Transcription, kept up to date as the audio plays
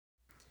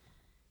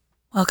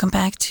Welcome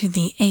back to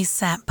the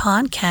ASAP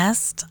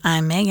podcast.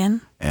 I'm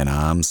Megan. And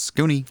I'm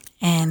Scooney.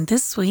 And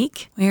this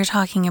week we are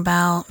talking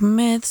about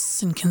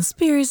myths and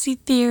conspiracy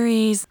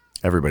theories.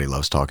 Everybody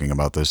loves talking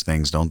about those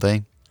things, don't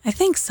they? I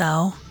think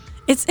so.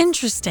 It's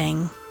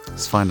interesting.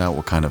 Let's find out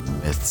what kind of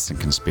myths and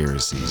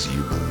conspiracies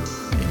you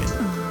believe, Megan.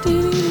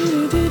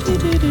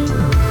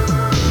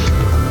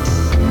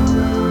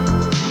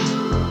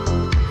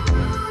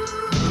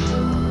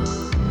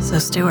 So,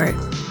 Stuart.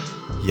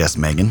 Yes,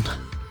 Megan.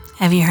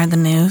 Have you heard the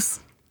news?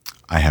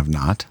 I have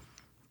not.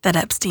 That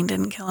Epstein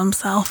didn't kill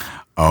himself.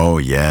 Oh,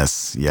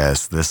 yes.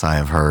 This I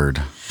have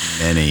heard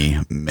many,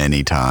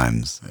 many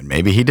times. And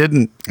maybe he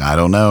didn't. I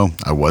don't know.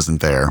 I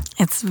wasn't there.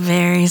 It's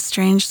very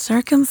strange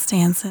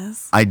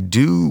circumstances. I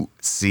do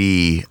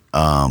see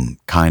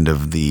kind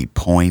of the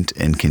point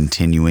in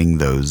continuing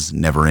those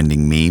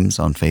never-ending memes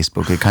on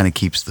Facebook. It kind of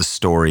keeps the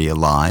story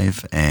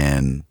alive.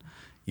 And,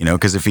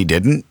 because if he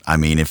didn't,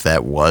 if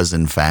that was,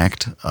 in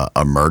fact,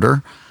 a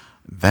murder,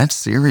 that's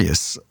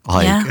serious.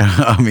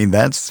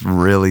 That's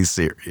really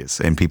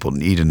serious. And people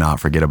need to not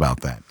forget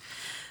about that.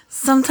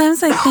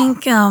 Sometimes I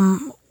think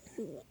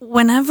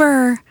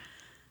whenever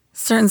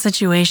certain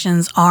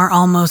situations are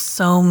almost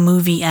so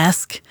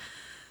movie-esque,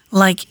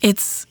 like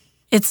it's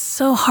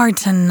so hard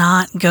to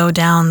not go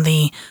down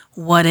the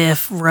what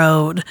if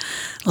road.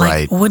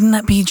 Right. Wouldn't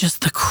that be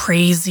just the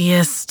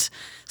craziest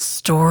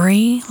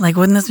story?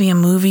 Wouldn't this be a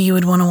movie you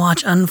would want to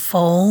watch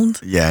unfold?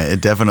 Yeah, it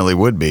definitely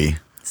would be.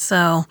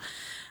 So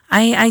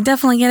I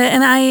definitely get it,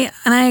 and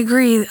I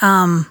agree.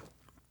 On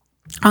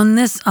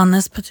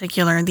this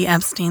particular, the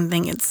Epstein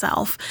thing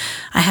itself,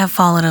 I have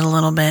followed it a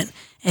little bit.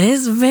 It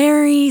is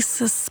very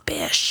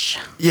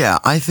suspicious. Yeah,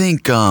 I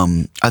think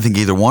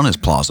either one is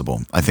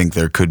plausible. I think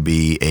there could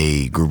be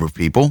a group of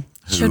people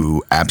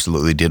who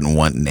absolutely didn't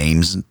want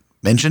names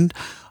mentioned,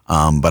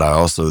 but I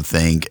also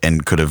think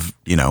and could have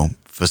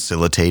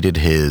facilitated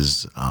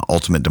his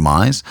ultimate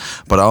demise.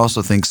 But I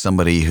also think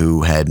somebody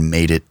who had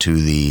made it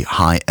to the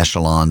high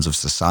echelons of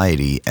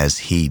society as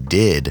he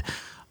did,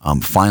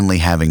 finally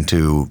having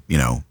to,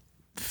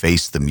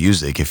 face the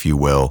music, if you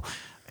will,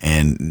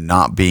 and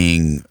not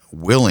being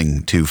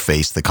willing to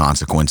face the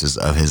consequences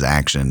of his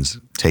actions,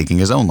 taking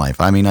his own life.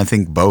 I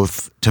think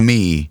both, to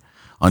me,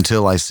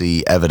 until I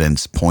see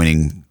evidence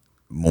pointing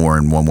more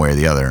in one way or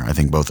the other, I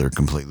think both are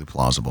completely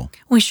plausible.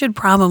 We should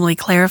probably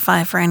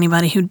clarify for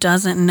anybody who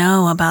doesn't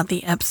know about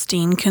the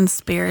Epstein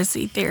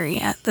conspiracy theory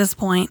at this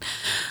point.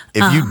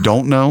 If you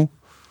don't know,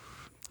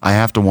 I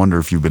have to wonder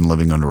if you've been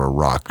living under a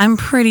rock. I'm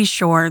pretty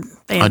sure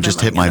I just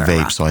hit my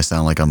vape, so I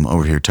sound like I'm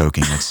over here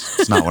toking.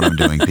 It's not what I'm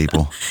doing,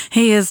 people.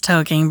 He is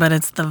toking, but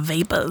it's the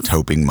vapors.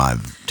 Toping.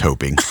 I'm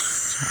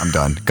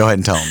done. Go ahead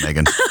and tell him,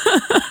 Megan.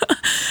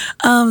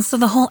 So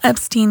the whole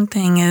Epstein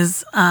thing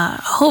is,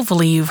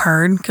 hopefully you've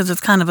heard, because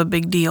it's kind of a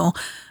big deal.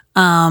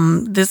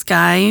 This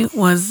guy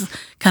was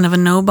kind of a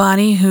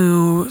nobody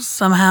who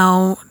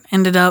somehow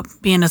ended up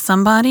being a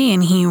somebody,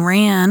 and he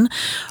ran,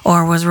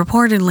 or was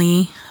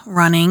reportedly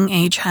running,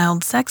 a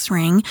child sex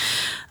ring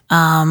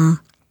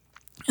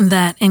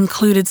that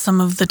included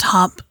some of the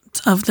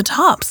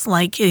tops.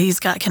 Like, he's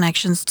got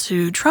connections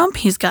to Trump.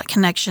 He's got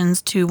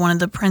connections to one of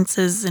the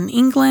princes in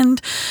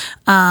England.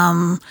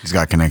 He's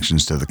got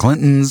connections to the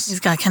Clintons. He's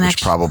got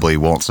connections, which probably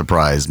won't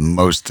surprise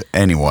most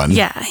anyone.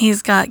 Yeah,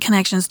 he's got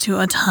connections to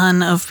a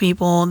ton of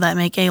people that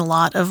make a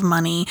lot of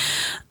money.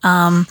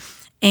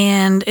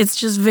 And it's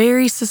just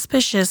very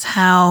suspicious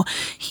how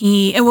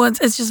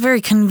it's just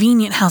very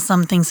convenient how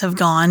some things have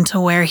gone to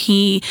where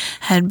he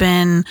had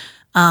been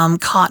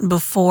caught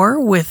before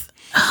with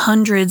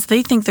hundreds,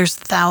 they think there's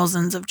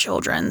thousands of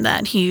children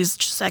that he's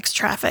sex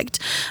trafficked.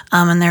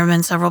 And there have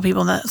been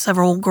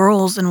several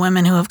girls and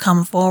women who have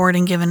come forward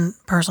and given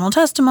personal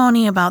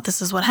testimony about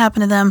this is what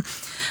happened to them.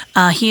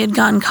 He had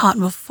gotten caught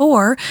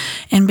before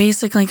and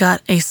basically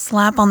got a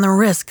slap on the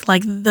wrist.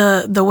 Like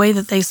the way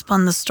that they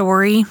spun the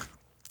story,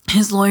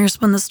 his lawyer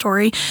spun the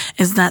story,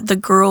 is that the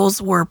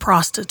girls were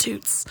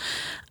prostitutes.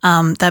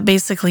 That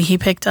basically he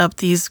picked up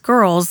these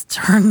girls,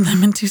 turned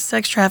them into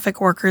sex traffic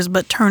workers,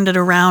 but turned it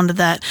around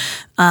that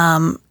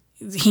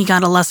he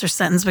got a lesser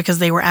sentence because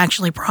they were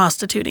actually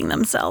prostituting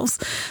themselves.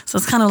 So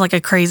it's kind of like a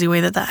crazy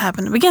way that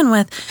happened to begin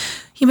with.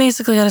 He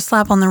basically got a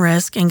slap on the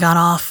wrist and got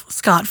off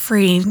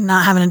scot-free,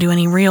 not having to do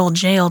any real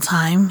jail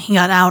time. He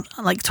got out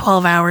like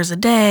 12 hours a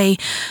day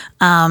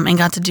and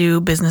got to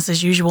do business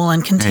as usual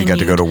and continued. And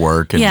he got to go to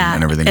work and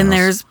everything else. And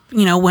there's,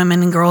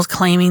 women and girls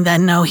claiming that,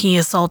 no, he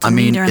assaulted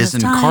me during this time.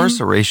 Is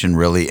incarceration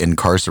really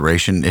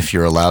incarceration if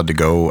you're allowed to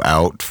go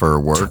out for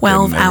work?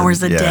 12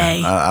 hours a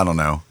day. I don't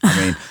know.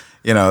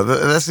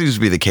 That seems to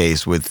be the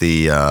case with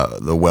the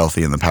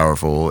wealthy and the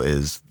powerful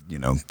is,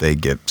 they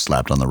get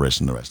slapped on the wrist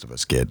and the rest of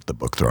us get the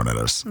book thrown at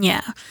us.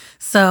 Yeah.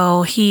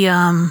 So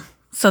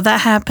so that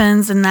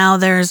happens, and now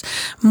there's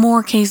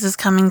more cases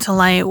coming to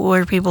light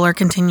where people are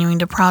continuing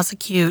to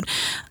prosecute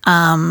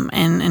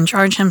and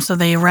charge him. So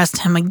they arrest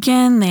him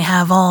again. They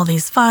have all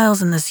these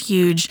files and this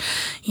huge,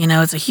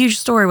 it's a huge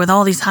story with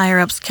all these higher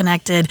ups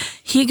connected.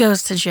 He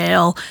goes to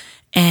jail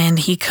and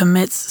he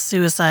commits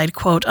suicide,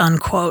 quote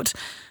unquote.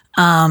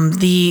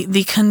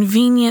 The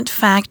convenient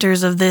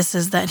factors of this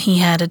is that he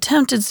had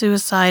attempted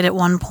suicide at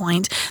one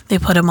point. They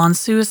put him on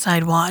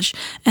suicide watch.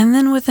 And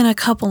then within a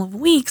couple of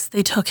weeks,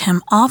 they took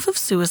him off of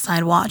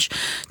suicide watch,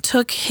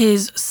 took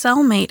his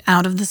cellmate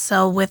out of the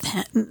cell with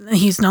him.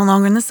 He's no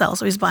longer in the cell,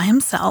 so he's by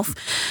himself.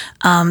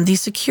 The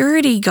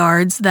security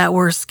guards that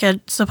were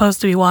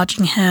supposed to be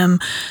watching him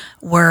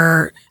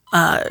were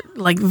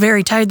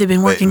very tired. They've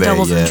been working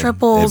doubles and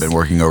triples. They've been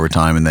working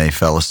overtime and they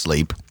fell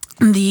asleep.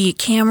 The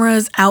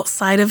cameras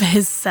outside of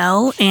his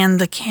cell and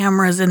the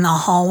cameras in the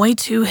hallway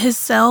to his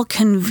cell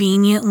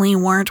conveniently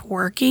weren't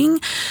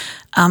working,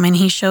 and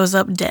he shows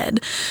up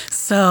dead.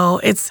 So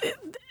it's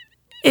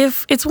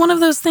one of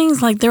those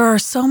things, like there are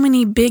so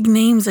many big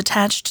names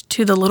attached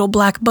to the little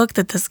black book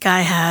that this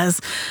guy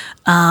has.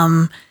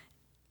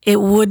 It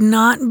would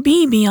not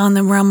be beyond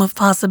the realm of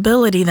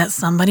possibility that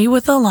somebody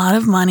with a lot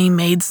of money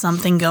made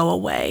something go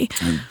away.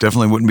 It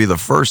definitely wouldn't be the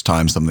first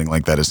time something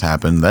like that has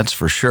happened, that's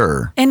for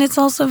sure. And it's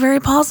also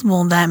very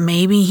possible that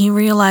maybe he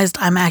realized,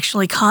 I'm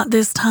actually caught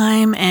this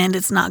time and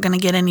it's not going to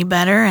get any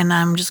better and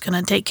I'm just going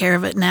to take care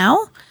of it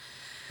now.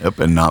 Yep,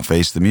 and not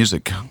face the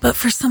music. But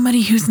for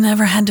somebody who's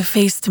never had to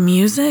face the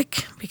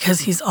music because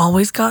he's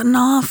always gotten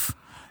off.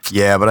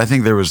 Yeah, but I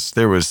think there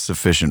was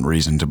sufficient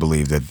reason to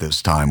believe that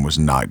this time was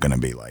not going to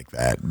be like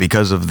that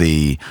because of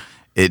it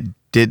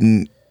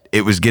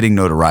was getting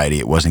notoriety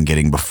it wasn't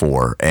getting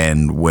before,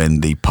 and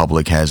when the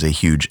public has a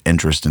huge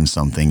interest in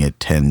something, it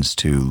tends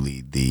to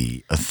lead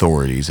the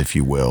authorities, if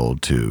you will,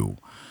 to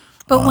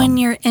But when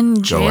you're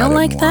in jail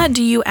like that,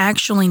 do you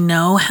actually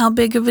know how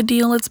big of a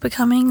deal it's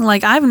becoming?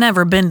 Like, I've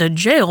never been to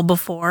jail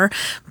before,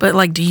 but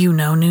like, do you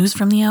know news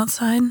from the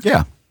outside?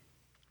 Yeah.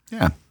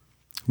 I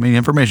mean,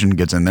 information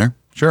gets in there.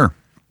 Sure.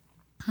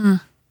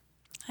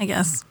 I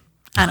guess.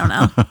 I don't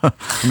know.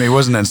 I mean, it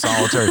wasn't in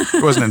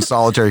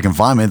solitary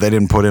confinement. They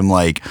didn't put him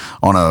like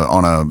on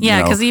a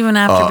because even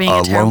after being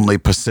a lonely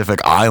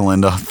Pacific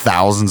island,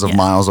 thousands of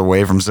miles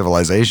away from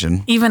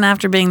civilization. Even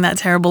after being that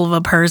terrible of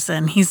a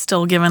person, he's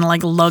still given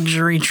like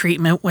luxury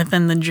treatment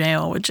within the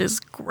jail, which is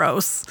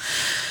gross.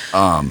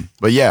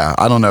 But yeah,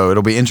 I don't know.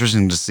 It'll be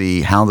interesting to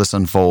see how this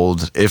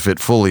unfolds, if it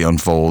fully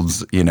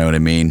unfolds. You know what I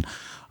mean?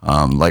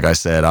 Like I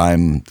said,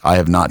 I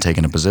have not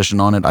taken a position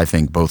on it. I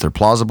think both are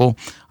plausible.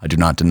 I do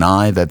not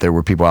deny that there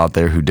were people out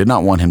there who did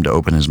not want him to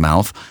open his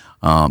mouth.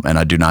 And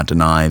I do not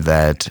deny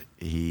that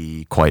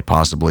he quite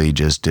possibly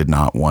just did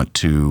not want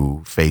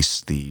to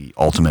face the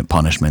ultimate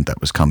punishment that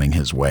was coming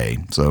his way.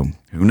 So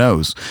who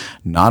knows?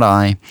 Not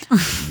I,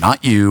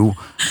 not you.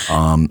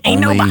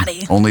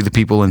 Nobody. Only the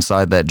people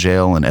inside that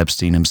jail and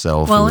Epstein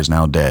himself, who is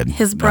now dead.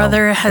 His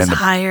brother has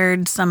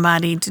hired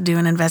somebody to do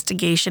an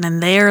investigation,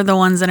 and they're the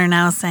ones that are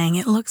now saying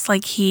it looks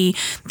like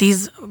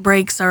these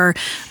breaks are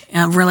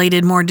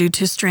related more due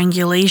to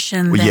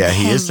strangulation. Well,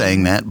 he is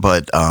saying that,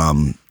 but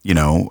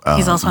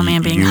he's also a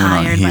man being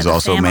hired. He's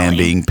also a man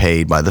being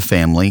paid by the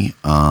family,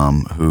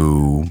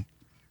 who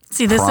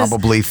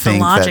probably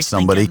think that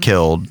somebody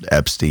killed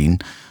Epstein.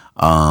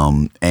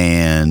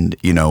 And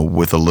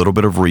with a little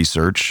bit of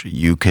research,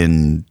 you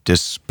can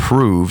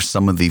disprove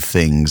some of the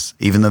things,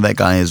 even though that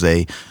guy is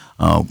a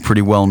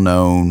pretty well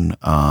known.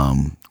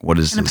 What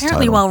is and his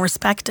apparently title? well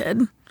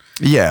respected.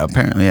 Yeah,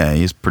 apparently,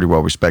 he's pretty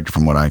well respected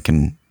from what I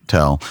can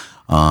tell.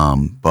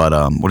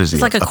 But what is he?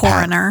 He's like a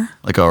coroner,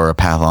 or a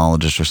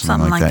pathologist or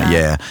something like that.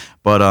 Yeah,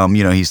 but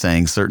he's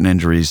saying certain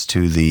injuries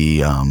to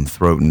the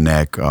throat and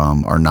neck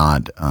are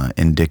not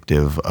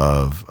indicative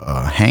of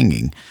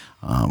hanging.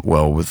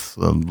 With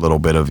a little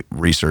bit of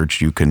research,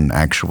 you can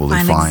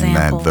actually find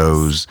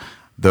that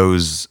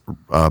those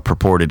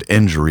purported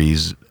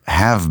injuries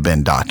have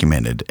been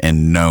documented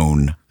and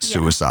known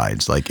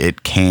suicides. Like,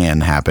 it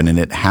can happen, and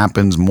it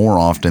happens more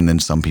often than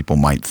some people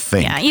might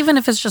think. Yeah, even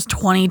if it's just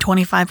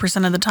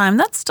 25% of the time,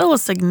 that's still a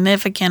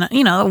significant,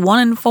 1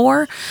 in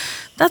 4,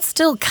 that's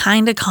still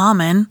kind of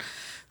common.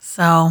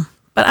 So,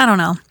 but I don't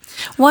know.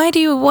 Why do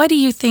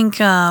you think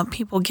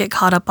people get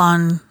caught up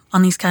on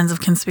these kinds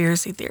of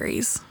conspiracy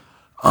theories?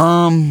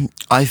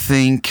 I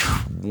think,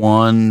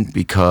 one,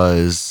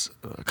 because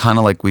kind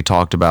of like we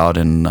talked about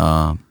in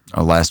our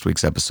last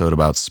week's episode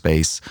about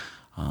space,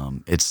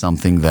 it's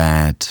something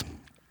that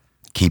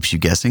keeps you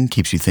guessing,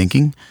 keeps you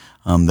thinking,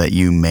 that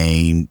you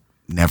may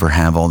never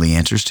have all the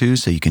answers to,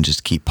 so you can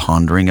just keep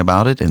pondering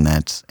about it, and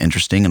that's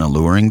interesting and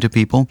alluring to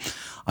people.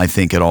 I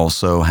think it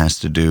also has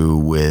to do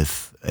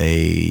with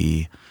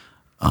a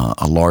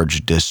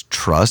large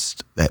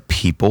distrust that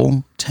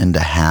people tend to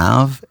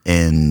have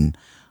in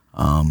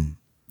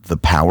the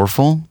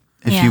powerful,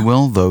 if you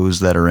will, those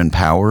that are in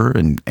power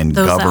and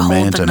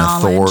government and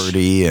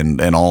authority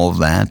and all of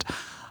that.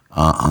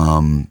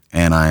 And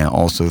I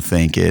also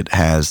think it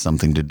has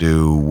something to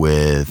do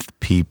with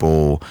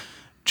people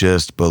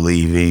just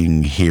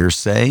believing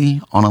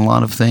hearsay on a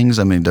lot of things.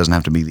 I mean, it doesn't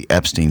have to be the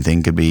Epstein thing.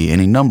 It could be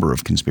any number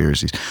of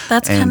conspiracies.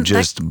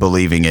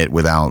 Believing it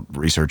without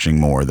researching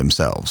more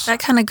themselves. That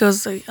kind of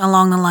goes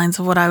along the lines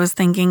of what I was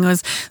thinking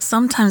was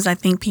sometimes I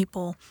think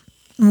people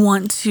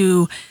want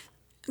to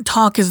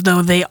talk as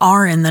though they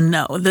are in the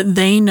know, that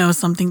they know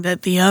something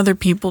that the other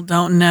people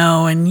don't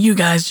know, and you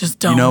guys just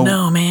don't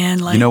know, man.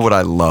 Like, you know what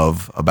I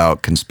love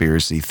about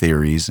conspiracy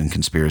theories and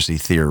conspiracy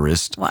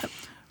theorists? What?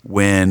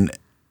 When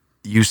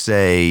you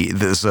say,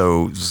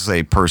 so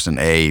say person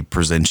A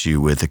presents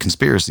you with a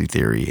conspiracy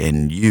theory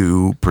and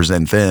you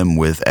present them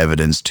with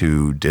evidence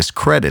to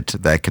discredit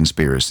that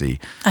conspiracy.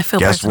 I feel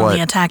personally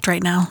attacked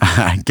right now.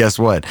 Guess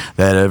what?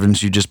 That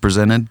evidence you just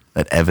presented,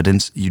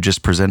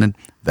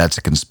 that's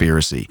a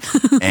conspiracy.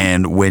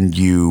 And when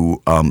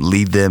you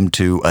lead them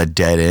to a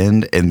dead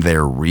end in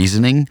their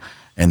reasoning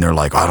and they're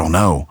like, I don't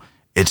know,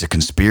 it's a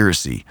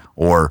conspiracy,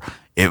 or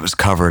it was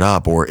covered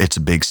up, or it's a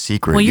big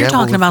secret. Well, you're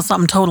talking about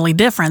something totally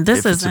different.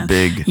 This isn't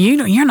big.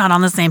 You're not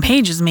on the same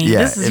page as me.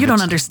 Yeah, You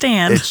don't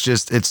understand.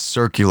 It's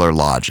circular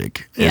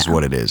logic is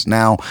what it is.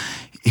 Now,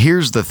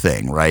 here's the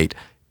thing, right?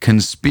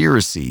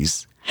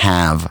 Conspiracies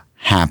have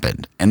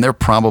happened, and they're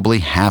probably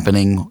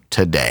happening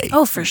today.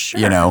 Oh, for sure.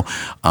 You know,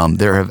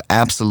 there have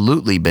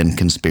absolutely been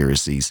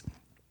conspiracies.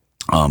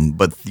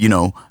 But, you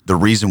know, the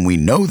reason we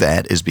know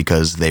that is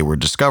because they were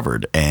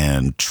discovered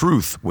and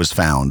truth was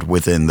found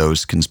within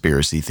those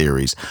conspiracy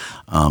theories.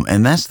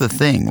 And that's the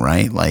thing,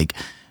 right? Like,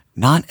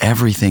 not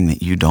everything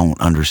that you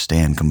don't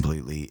understand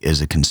completely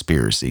is a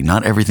conspiracy.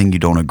 Not everything you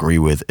don't agree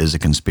with is a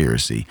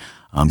conspiracy.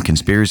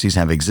 Conspiracies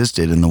have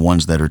existed, and the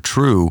ones that are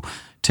true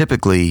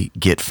typically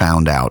get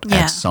found out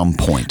at some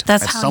point.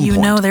 That's how you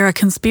know they're a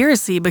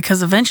conspiracy,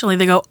 because eventually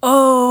they go,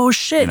 oh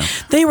shit,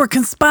 they were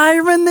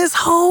conspiring this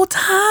whole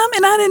time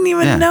and I didn't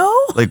even know.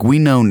 Like, we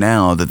know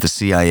now that the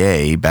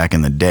CIA back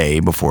in the day,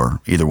 before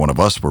either one of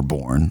us were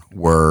born,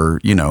 were,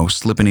 you know,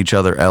 slipping each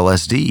other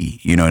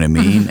LSD, you know what I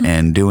mean?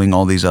 And doing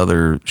all these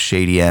other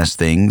shady ass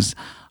things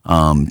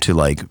to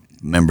like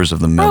members of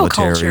the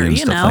military and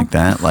stuff like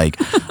that. Like,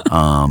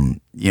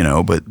 you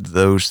know, but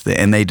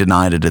and they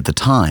denied it at the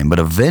time, but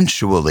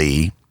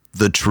eventually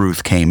the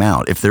truth came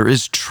out. If there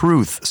is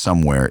truth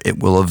somewhere, it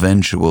will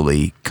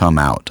eventually come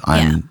out.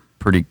 I'm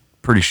pretty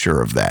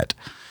sure of that.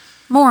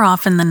 More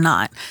often than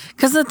not.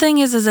 Because the thing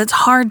is it's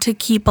hard to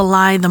keep a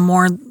lie the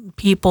more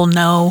people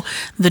know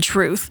the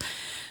truth.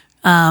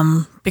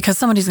 Because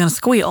somebody's going to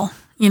squeal.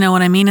 You know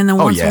what I mean? And then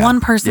once one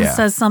person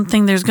says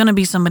something, there's going to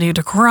be somebody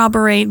to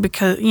corroborate,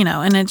 because, you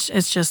know, and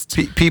it's just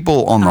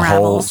people on the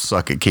whole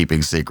suck at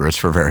keeping secrets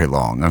for very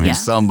long. I mean,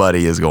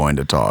 somebody is going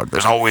to talk.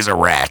 There's always a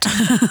rat.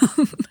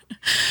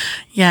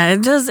 Yeah,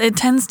 it does. It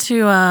tends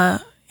to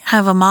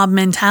have a mob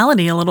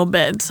mentality a little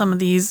bit. Some of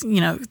these,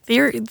 you know,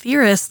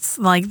 theorists,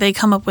 like, they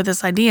come up with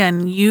this idea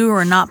and you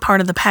are not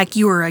part of the pack.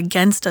 You are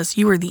against us.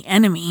 You are the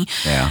enemy.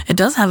 Yeah. It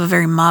does have a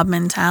very mob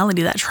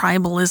mentality, that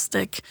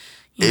tribalistic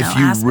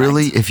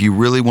If you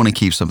really want to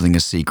keep something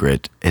a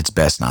secret, it's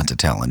best not to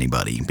tell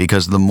anybody,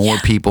 because the more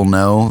people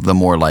know, the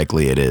more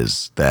likely it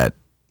is that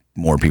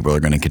more people are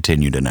going to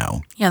continue to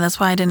know. Yeah, that's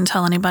why I didn't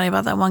tell anybody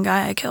about that one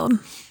guy I killed.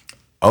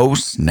 Oh,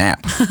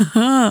 snap.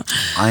 I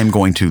am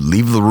going to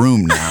leave the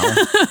room now.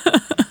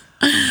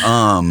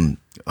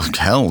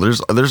 Hell,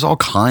 there's all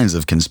kinds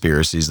of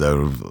conspiracies,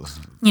 though.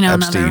 You know,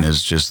 Epstein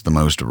is just the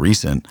most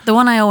recent. The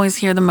one I always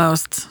hear the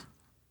most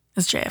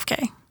is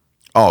JFK.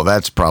 Oh,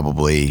 that's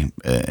probably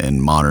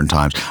in modern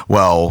times.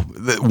 Well,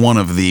 one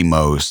of the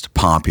most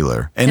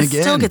popular. And it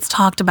still gets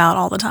talked about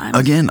all the time.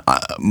 Again,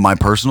 my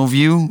personal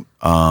view,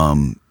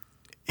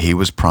 he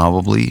was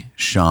probably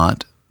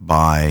shot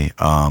by,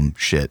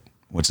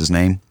 what's his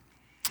name?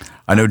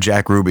 I know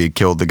Jack Ruby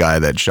killed the guy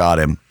that shot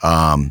him.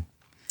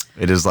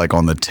 It is like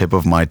on the tip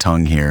of my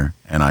tongue here,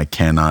 and I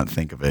cannot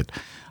think of it.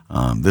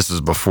 This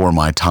is before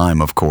my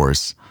time, of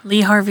course.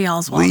 Lee Harvey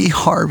Oswald. Lee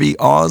Harvey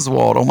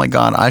Oswald. Oh my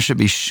God, I should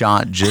be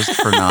shot just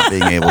for not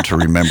being able to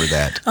remember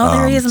that. Oh,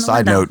 there he is in the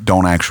Side note,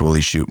 don't actually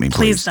shoot me, please.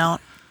 Please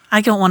don't.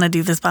 I don't want to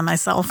do this by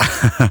myself.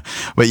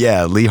 But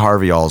yeah, Lee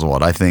Harvey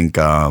Oswald. I think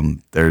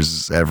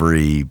there's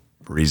every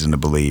reason to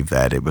believe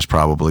that it was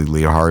probably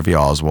Lee Harvey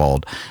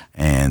Oswald,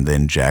 and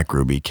then Jack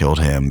Ruby killed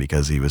him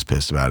because he was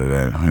pissed about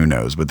it. Who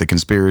knows? But the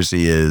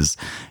conspiracy is,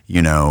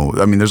 you know,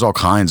 I mean, there's all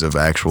kinds of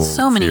actual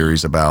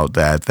theories about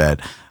that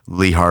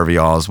Lee Harvey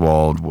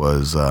Oswald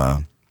was,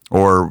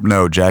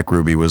 Jack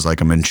Ruby was like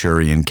a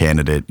Manchurian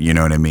candidate, you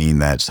know what I mean?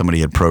 That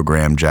somebody had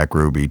programmed Jack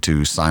Ruby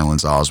to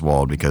silence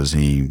Oswald because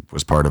he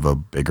was part of a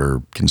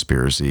bigger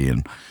conspiracy.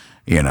 And,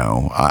 you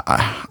know,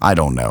 I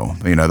don't know.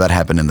 You know, that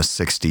happened in the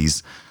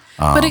 60s.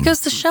 But it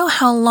goes to show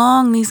how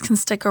long these can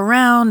stick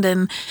around,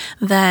 and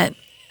that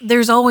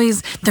there's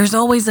always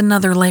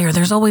another layer.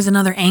 There's always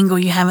another angle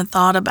you haven't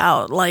thought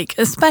about. Like,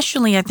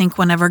 especially I think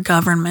whenever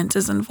government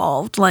is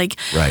involved, like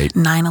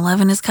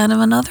 9/11 is kind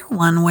of another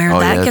one where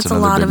that gets a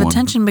lot of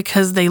attention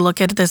because they look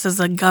at this as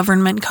a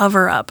government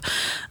cover up.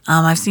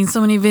 I've seen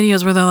so many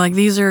videos where they're like,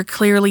 these are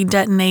clearly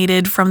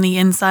detonated from the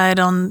inside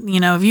on,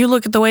 you know, if you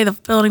look at the way the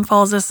building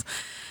falls,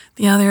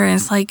 the other, and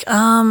it's like,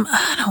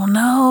 I don't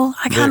know.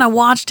 I kind of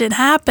watched it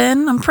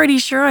happen. I'm pretty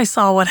sure I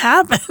saw what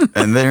happened.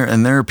 and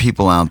there are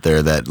people out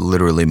there that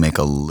literally make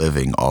a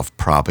living off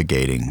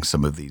propagating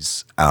some of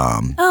these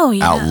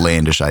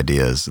outlandish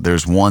ideas.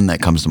 There's one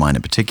that comes to mind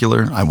in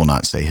particular. I will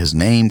not say his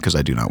name because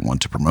I do not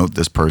want to promote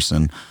this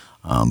person.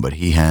 But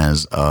he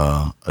has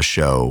a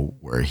show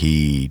where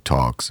he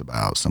talks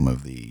about some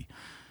of the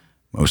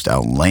most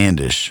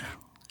outlandish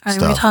Are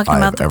stuff we talking I've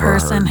about the ever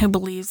person heard. who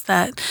believes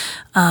that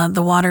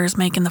the water is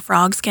making the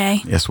frogs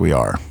gay? Yes, we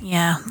are.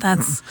 Yeah,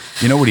 that's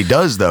You know what he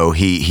does though?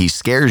 He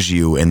scares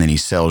you and then he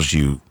sells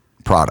you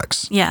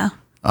products. yeah.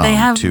 They to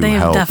have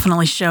help.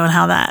 definitely shown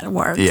how that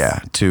works. Yeah,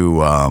 to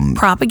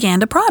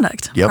Propaganda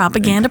product. Yep.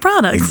 Propaganda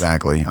products.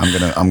 exactly.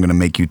 I'm gonna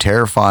make you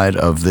terrified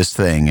of this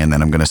thing, and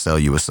then I'm gonna sell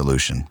you a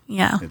solution.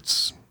 Yeah.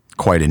 It's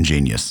quite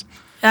ingenious.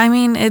 I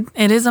mean,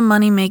 it is a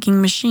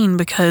money-making machine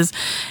because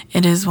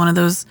it is one of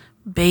those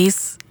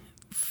base,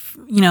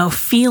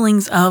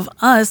 feelings of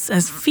us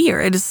as fear.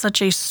 It is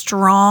such a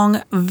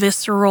strong,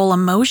 visceral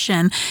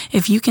emotion.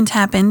 If you can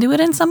tap into it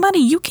in somebody,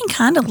 you can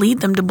kind of lead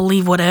them to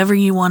believe whatever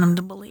you want them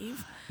to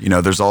believe. You know,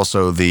 there's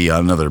also the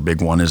another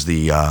big one is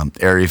the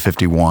Area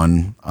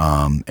 51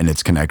 and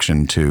its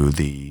connection to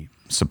the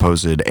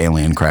supposed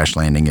alien crash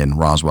landing in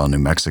Roswell, New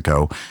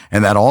Mexico.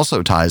 And that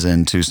also ties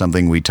into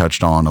something we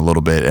touched on a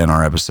little bit in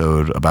our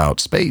episode about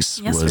space,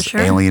 Yes, for was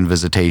sure. alien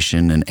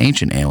visitation and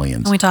ancient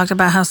aliens. We talked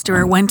about how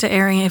Stuart went to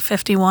Area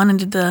 51 and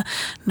did the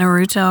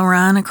Naruto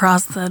run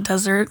across the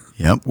desert.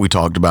 Yep. We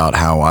talked about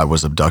how I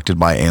was abducted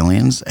by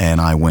aliens and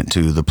I went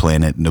to the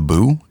planet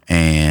Naboo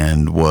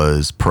and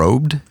was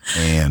probed.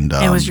 And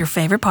It was your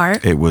favorite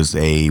part. it was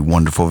a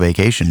wonderful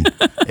vacation.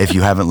 If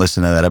you haven't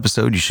listened to that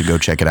episode, you should go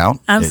check it out.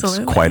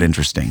 Absolutely. It's quite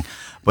interesting.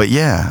 But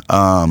yeah,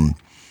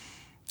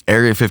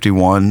 Area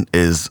 51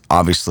 is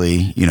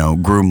obviously,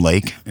 Groom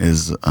Lake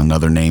is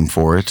another name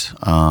for it.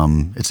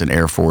 It's an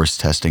Air Force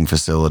testing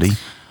facility.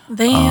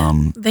 They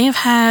have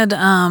had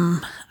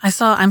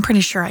I'm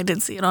pretty sure I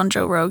did see it on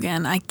Joe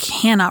Rogan. I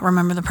cannot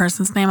remember the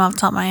person's name off the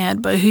top of my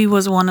head, but he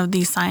was one of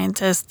the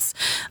scientists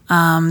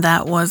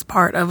that was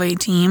part of a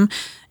team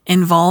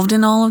involved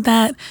in all of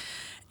that.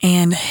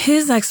 And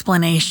his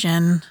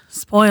explanation,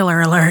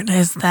 spoiler alert,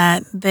 is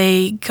that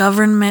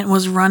government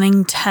was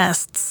running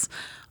tests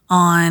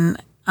on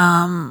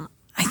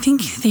I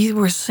think they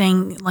were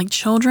saying like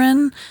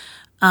children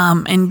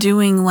and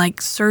doing like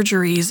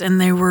surgeries, and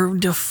they were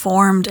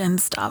deformed and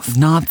stuff.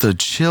 Not the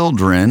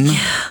children.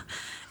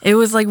 It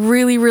was like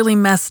really, really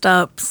messed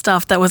up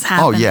stuff that was Oh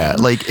happening. yeah,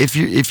 like if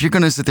you're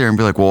gonna sit there and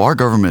be like, well, our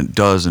government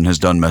does and has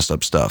done messed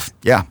up stuff.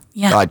 Yeah,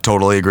 Yeah. I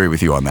totally agree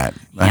with you on that.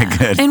 Like,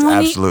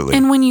 absolutely.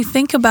 And when you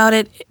think about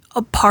it,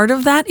 a part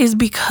of that is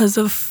because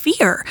of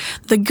fear.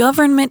 The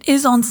government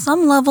is on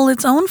some level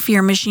its own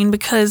fear machine,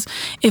 because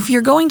if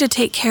you're going to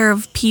take care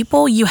of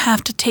people, you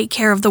have to take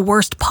care of the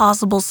worst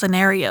possible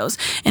scenarios.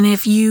 And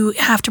if you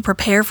have to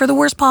prepare for the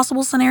worst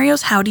possible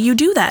scenarios, how do you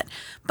do that?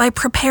 By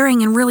preparing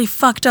in really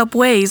fucked up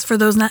ways for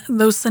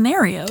those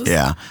scenarios.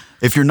 Yeah.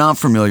 If you're not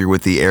familiar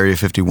with the Area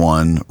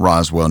 51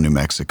 Roswell, New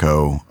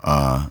Mexico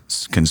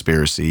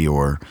conspiracy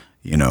or,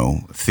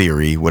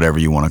 theory, whatever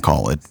you want to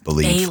call it,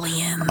 belief.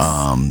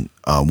 Aliens.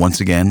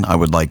 Once again, I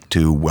would like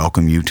to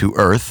welcome you to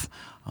Earth.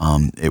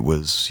 It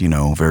was,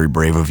 very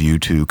brave of you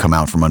to come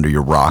out from under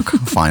your rock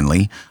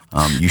finally.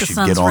 You The should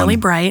sun's get on really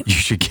bright. You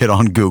should get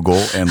on Google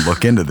and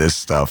look into this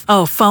stuff.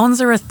 Oh, phones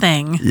are a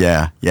thing.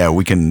 Yeah,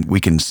 we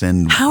can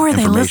send. How are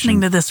they information-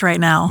 listening to this right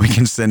now? We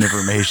can send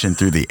information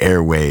through the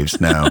airwaves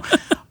now.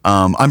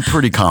 I'm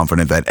pretty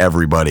confident that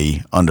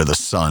everybody under the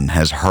sun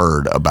has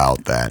heard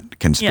about that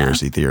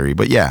conspiracy theory.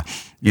 But yeah,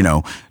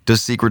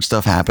 does secret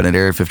stuff happen at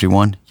Area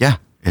 51? Yeah.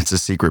 It's a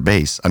secret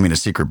base. I mean, a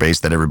secret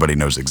base that everybody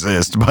knows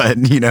exists, but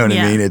you know what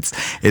I mean?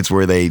 It's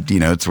where they,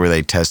 it's where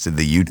they tested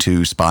the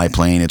U-2 spy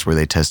plane. It's where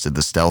they tested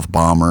the stealth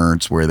bomber.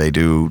 It's where they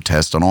do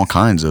test on all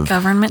kinds of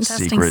Government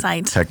testing secret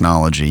sites.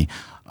 technology.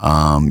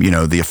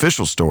 The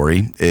official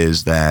story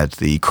is that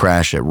the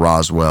crash at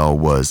Roswell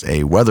was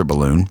a weather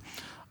balloon.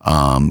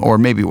 Or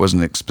maybe it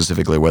wasn't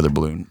specifically a weather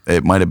balloon.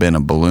 It might have been a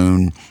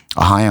balloon,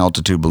 a high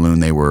altitude balloon.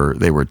 They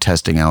were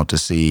testing out to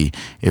see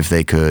if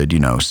they could,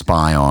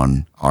 spy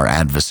on our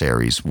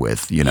adversaries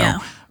with, Yeah.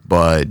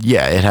 But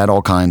yeah, it had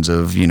all kinds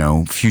of,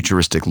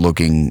 futuristic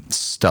looking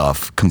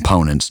stuff,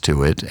 components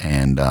to it,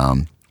 and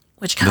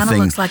Which kind of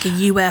thing looks like a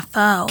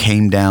UFO.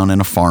 came down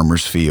in a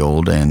farmer's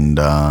field, and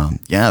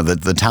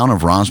the town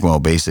of Roswell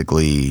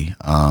basically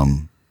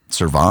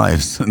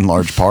survives in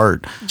large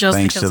part Just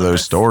thanks because to of those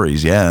this.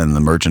 stories, and the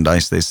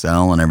merchandise they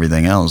sell and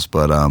everything else.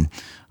 But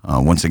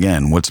once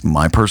again, what's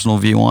my personal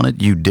view on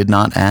it? You did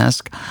not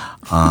ask.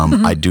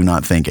 I do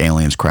not think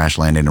aliens crash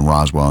landed in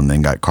Roswell and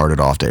then got carted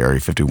off to Area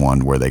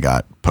 51, where they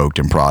got poked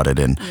and prodded,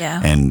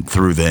 and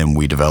through them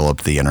we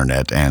developed the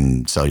internet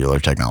and cellular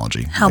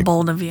technology. How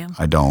bold of you.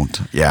 I don't.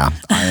 Yeah,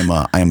 I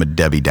am a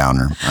Debbie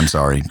Downer. I'm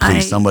sorry.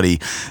 Please,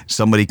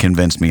 somebody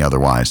convince me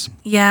otherwise.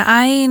 Yeah,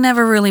 I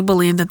never really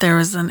believed that there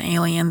was an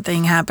alien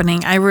thing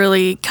happening. I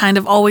really kind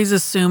of always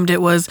assumed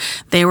it was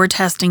they were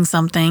testing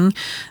something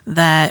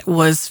that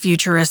was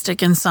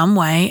futuristic in some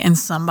way, and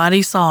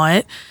somebody saw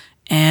it,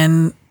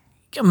 and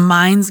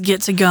minds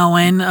get to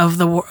going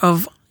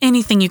of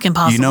anything you can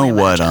possibly You know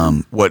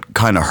imagine. what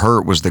kind of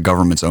hurt was the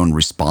government's own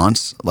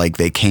response. Like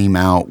they came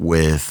out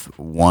with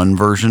one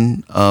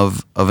version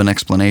of an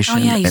explanation. Oh,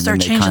 yeah, you and start then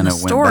they changing kinda the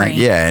went story. back.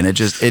 Yeah, and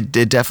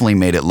it definitely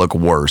made it look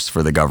worse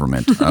for the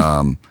government.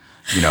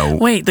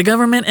 Wait, the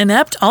government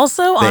inept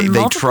also on they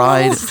multiple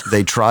tried levels?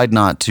 they tried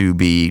not to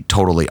be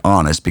totally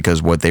honest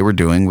because what they were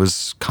doing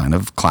was kind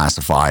of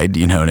classified.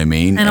 You know what I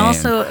mean? And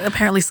also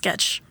apparently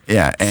sketch.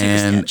 Yeah,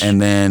 sketch.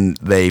 and then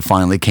they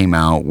finally came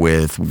out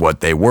with what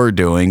they were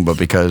doing, but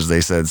because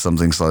they said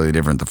something slightly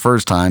different the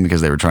first time,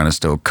 because they were trying to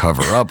still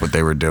cover up what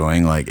they were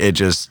doing, like it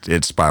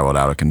spiraled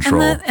out of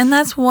control. And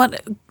that's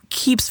what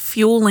keeps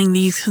fueling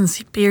these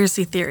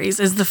conspiracy theories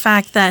is the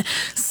fact that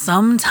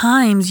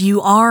sometimes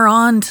you are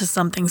on to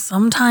something.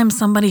 Sometimes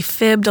somebody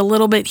fibbed a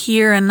little bit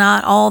here and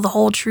not all the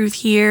whole truth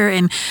here.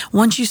 And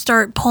once you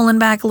start pulling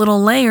back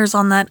little layers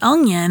on that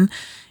onion,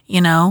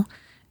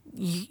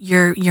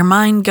 your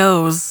mind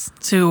goes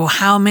to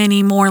how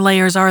many more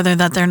layers are there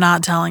that they're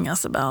not telling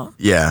us about.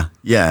 Yeah.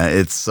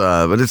 It's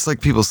but it's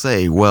like people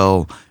say,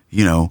 well,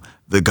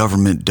 the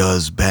government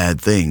does bad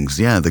things.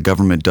 Yeah, the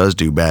government does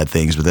do bad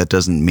things, but that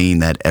doesn't mean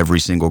that every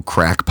single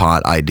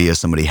crackpot idea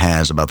somebody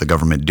has about the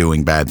government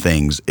doing bad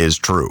things is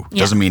true.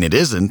 Yeah. Doesn't mean it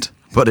isn't,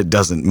 but it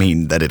doesn't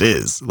mean that it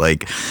is.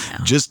 Like,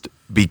 just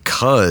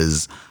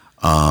because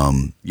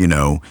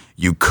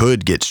you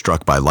could get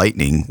struck by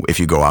lightning if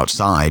you go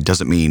outside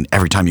doesn't mean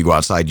every time you go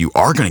outside you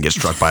are going to get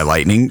struck by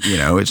lightning.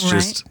 It's Right.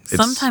 just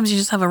Sometimes you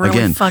just have a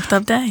really fucked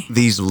up day.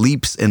 These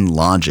leaps in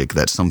logic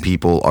that some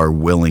people are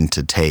willing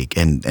to take,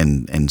 and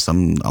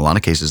a lot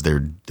of cases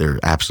they're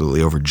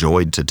absolutely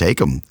overjoyed to take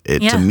them. It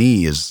to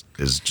me is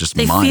just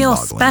They mind-boggling. feel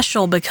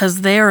special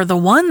because they're the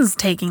ones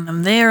taking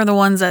them. They're the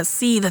ones that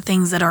see the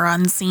things that are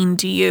unseen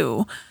to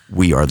you.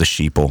 We are the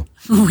sheeple.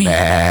 We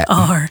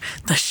are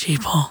the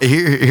sheeple.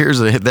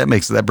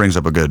 That brings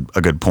up a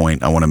good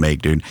point I want to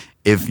make, dude.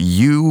 If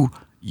you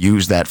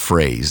use that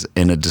phrase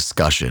in a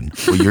discussion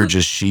where you're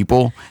just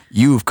sheeple,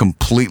 you've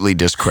completely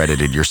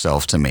discredited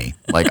yourself to me.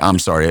 Like, I'm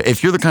sorry.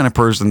 If you're the kind of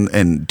person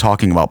and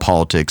talking about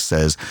politics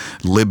says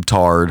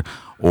libtard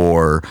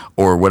or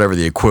whatever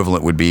the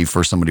equivalent would be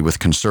for somebody with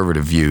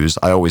conservative views.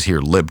 I always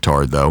hear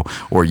libtard though,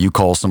 or you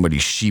call somebody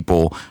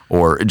sheeple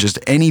or just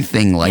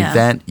anything like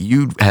that,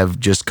 you have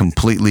just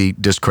completely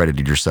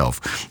discredited yourself.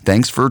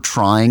 Thanks for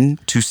trying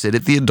to sit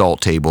at the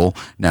adult table.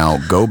 Now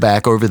go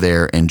back over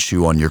there and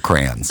chew on your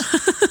crayons.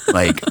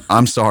 Like,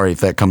 I'm sorry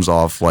if that comes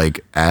off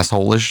like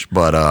asshole-ish,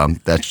 but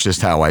that's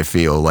just how I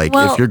feel. Like,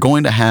 if you're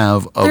going to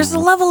have there's a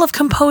level of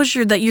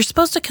composure that you're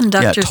supposed to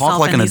conduct yourself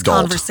like in an these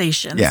adult.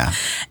 Conversations. Yeah.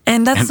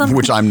 And that's something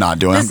which I'm not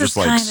doing. I'm this just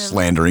is like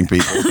slandering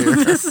people here.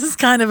 This is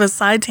kind of a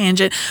side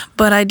tangent,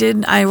 but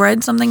I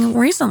read something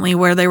recently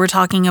where they were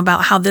talking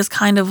about how this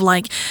kind of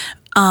like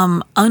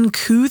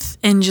uncouth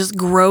and just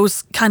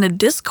gross kind of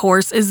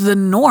discourse is the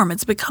norm.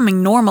 It's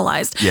becoming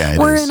normalized. Yeah,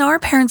 Where is. in our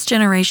parents'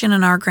 generation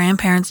and our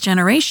grandparents'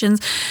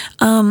 generations,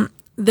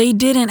 they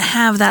didn't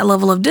have that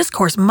level of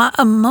discourse.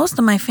 Most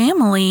of my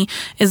family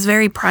is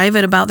very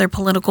private about their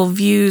political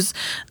views,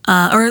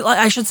 or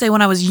I should say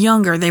when I was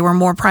younger, they were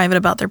more private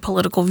about their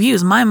political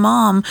views. My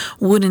mom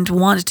wouldn't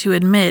want to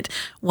admit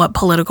what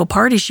political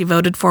party she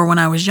voted for when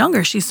I was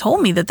younger. She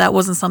told me that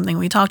wasn't something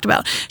we talked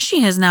about.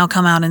 She has now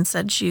come out and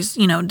said she's,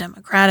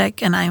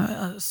 Democratic, and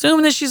I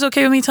assume that she's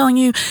okay with me telling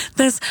you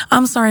this.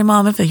 I'm sorry,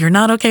 Mom, if you're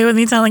not okay with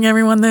me telling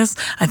everyone this.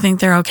 I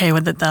think they're okay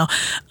with it, though.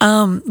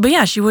 But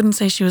yeah, she wouldn't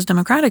say she was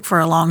Democratic for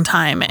a long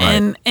time.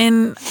 Right.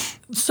 And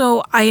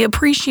so I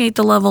appreciate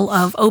the level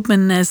of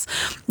openness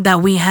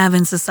that we have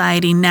in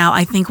society now.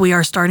 I think we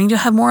are starting to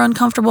have more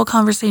uncomfortable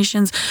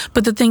conversations.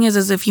 But the thing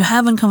is if you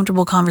have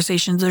uncomfortable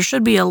conversations, there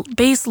should be a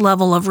base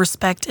level of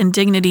respect and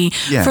dignity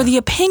for the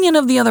opinion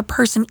of the other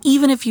person,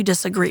 even if you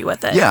disagree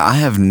with it. Yeah, I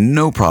have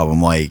no problem.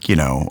 Like,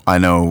 I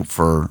know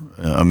for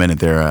a minute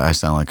there I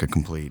sound like a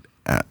complete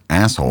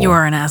asshole. You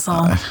are an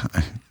asshole.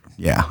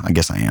 Yeah, I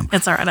guess I am.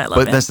 It's all right. I love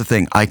it. But that's the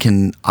thing. I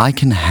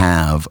can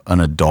have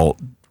an adult,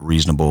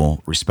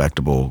 reasonable,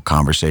 respectable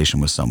conversation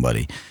with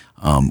somebody.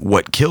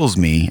 What kills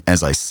me,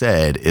 as I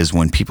said, is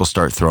when people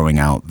start throwing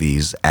out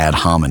these ad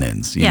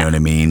hominems. You know what I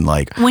mean?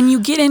 Like, when you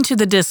get into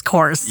the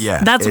discourse,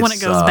 that's when it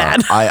goes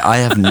bad. I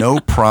have no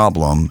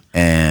problem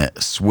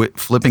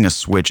flipping a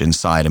switch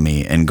inside of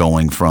me and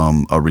going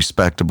from a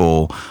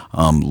respectable,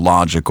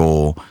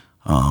 logical,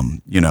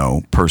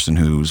 person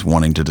who's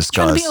wanting to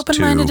discuss Trying to be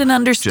open-minded and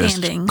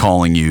understanding. Just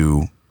calling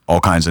you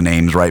all kinds of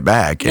names right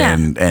back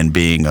and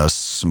being a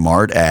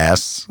smart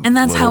ass. And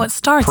that's how it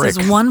starts prick.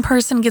 is one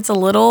person gets a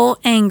little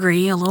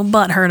angry, a little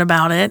butthurt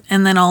about it,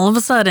 and then all of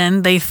a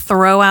sudden they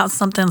throw out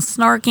something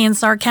snarky and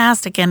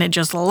sarcastic and it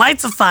just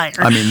lights a fire.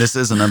 I mean, this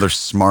is another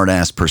smart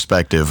ass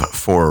perspective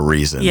for a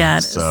reason. Yeah,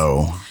 it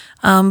so is.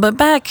 But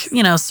back,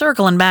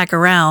 circling back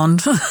around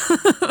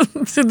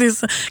to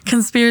these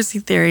conspiracy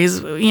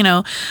theories,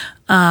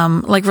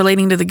 like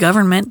relating to the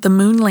government, the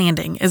moon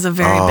landing is a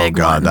very big one. Oh,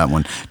 God, that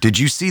one. Did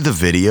you see the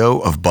video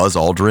of Buzz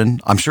Aldrin?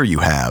 I'm sure you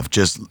have.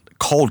 Just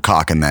cold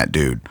cocking that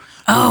dude.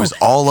 It was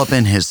all up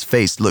in his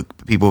face.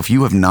 Look, people, if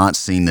you have not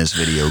seen this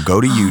video,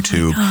 go to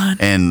YouTube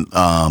and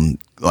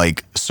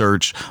like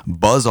search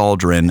Buzz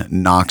Aldrin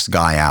knocks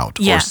guy out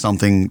Yeah. or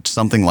something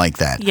like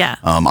that. Yeah.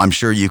 I'm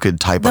sure you could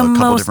type The a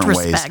couple most different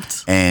respect.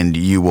 ways and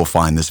you will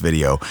find this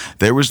video.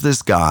 There was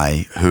this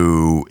guy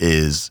who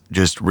is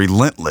just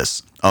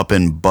relentless up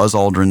in Buzz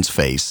Aldrin's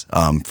face.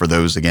 For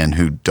those again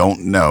who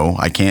don't know,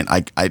 I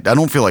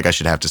don't feel like I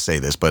should have to say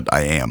this, but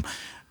I am.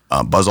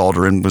 Buzz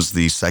Aldrin was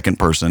the second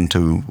person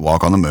to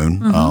walk on the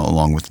moon,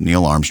 along with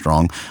Neil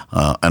Armstrong,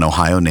 an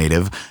Ohio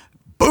native.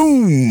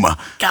 Boom!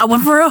 Got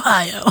one for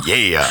Ohio.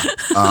 Yeah.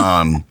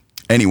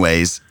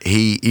 Anyways,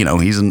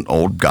 he's an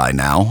old guy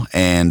now,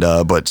 and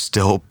but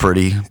still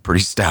pretty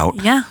stout.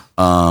 Yeah.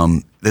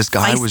 This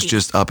guy was Feisty.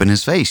 just up in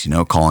his face,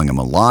 calling him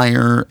a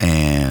liar,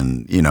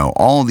 and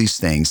all these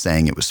things,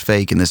 saying it was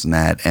fake and this and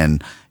that,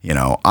 and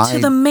To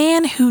the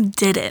man who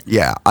did it.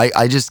 yeah,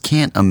 I just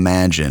can't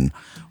imagine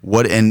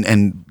what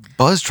and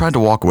Buzz tried to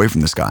walk away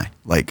from this guy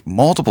like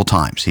multiple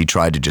times. He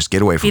tried to just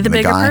get away from Be the him.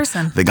 bigger guy.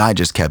 person. The guy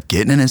just kept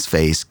getting in his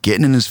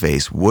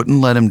face,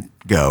 wouldn't let him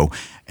go.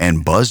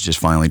 And Buzz just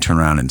finally turned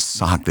around and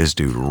socked this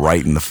dude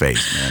right in the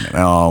face, man. And,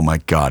 oh my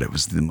God, it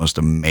was the most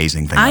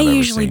amazing thing I I've ever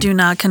usually seen. do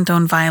not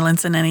condone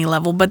violence in any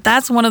level, but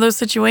that's one of those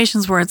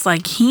situations where it's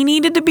like he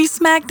needed to be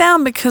smacked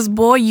down because,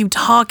 boy, you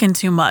talking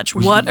too much.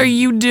 What are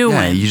you doing?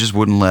 Yeah, you just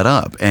wouldn't let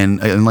up.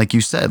 And like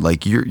you said,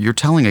 like you're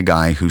telling a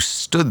guy who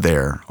stood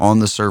there on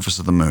the surface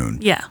of the moon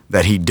Yeah.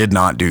 that he did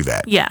not do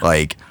that. Yeah.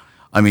 Like,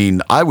 I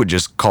mean, I would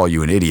just call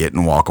you an idiot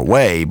and walk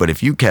away, but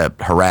if you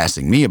kept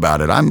harassing me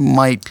about it, I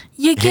might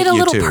You get hit a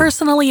little too.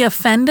 personally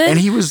offended And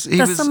he was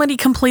somebody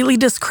completely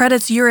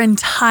discredits your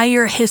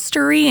entire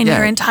history and Yeah.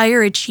 your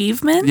entire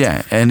achievement.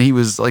 Yeah, and he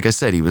was, like I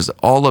said, he was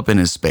all up in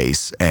his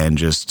space and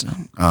just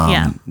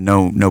Yeah.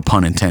 no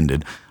pun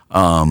intended.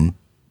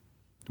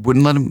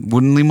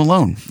 Wouldn't leave him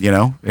alone.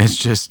 It's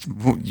just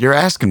you're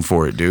asking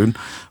for it, dude.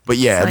 But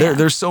yeah, So, yeah.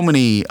 there's so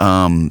many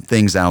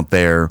things out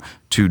there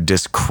to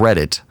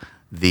discredit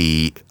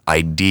the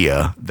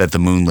idea that the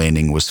moon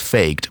landing was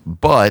faked.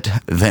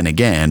 But then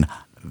again,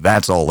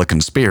 that's all a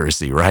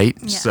conspiracy, right?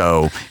 Yeah.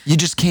 So you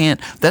just can't.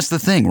 That's the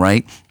thing,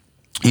 right?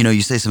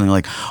 You say something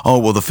like, oh,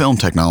 well, the film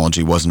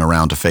technology wasn't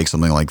around to fake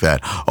something like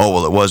that. Oh,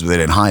 well, it was, but they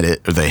didn't hide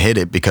it, or they hid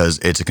it because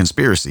it's a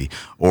conspiracy.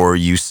 Or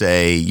you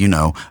say,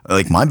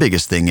 like my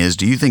biggest thing is,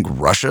 do you think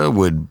Russia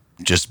would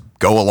just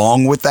go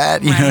along with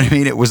that? You know what I Right.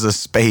 mean? It was a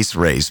space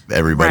race,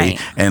 everybody. Right.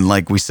 And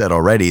like we said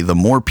already, the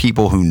more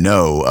people who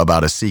know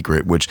about a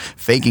secret, which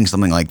faking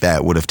something like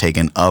that would have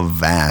taken a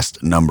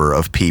vast number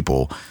of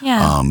people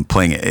Yeah.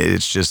 playing it.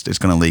 It's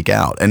going to leak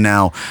out. And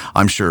now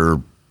I'm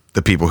sure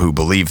the people who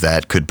believe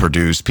that could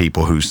produce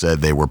people who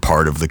said they were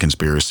part of the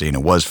conspiracy and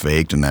it was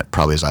faked. And that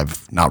probably is,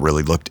 I've not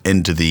really looked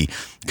into the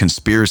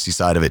conspiracy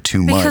side of it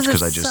too much Because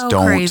because it's I just so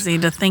don't. crazy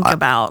to think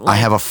about. I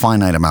have a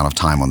finite amount of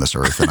time on this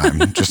earth and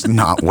I'm just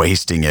not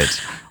wasting it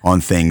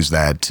on things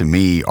that to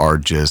me are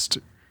just,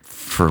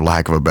 for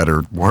lack of a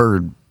better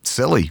word,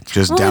 silly,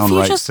 just Well, if you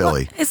downright just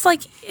silly. It's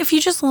like if you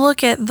just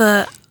look at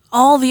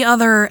all the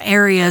other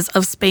areas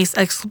of space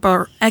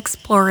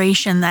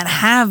exploration that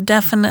have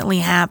definitely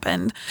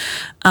happened,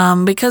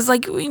 because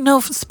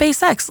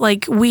SpaceX,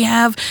 like we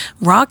have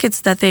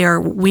rockets that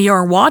we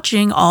are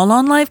watching all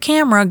on live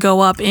camera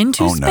go up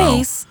into Oh, no.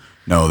 space,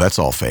 No, that's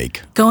all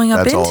fake. going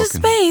up That's all into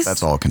space.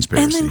 That's all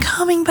conspiracy. and then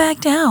coming back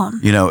down.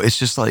 It's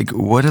just like,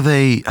 what are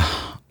they?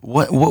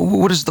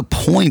 What is the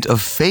point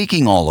of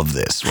faking all of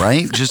this,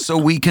 right? Just so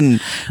we can.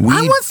 I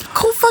want some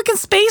cool fucking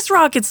space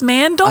rockets,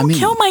 man. Don't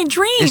kill my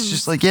dreams. It's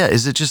just like, yeah.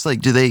 Is it just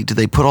like, do they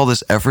put all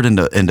this effort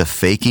into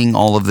faking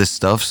all of this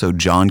stuff so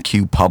John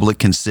Q. Public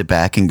can sit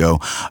back and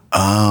go,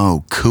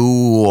 oh,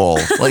 cool.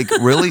 Like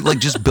really, like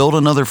just build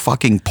another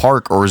fucking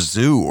park or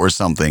zoo or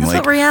something. That's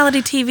like what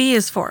reality TV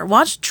is for.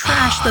 Watch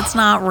trash that's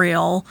not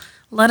real.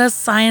 Let us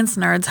science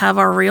nerds have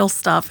our real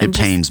stuff. it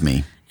pains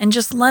me. And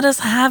just let us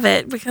have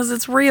it because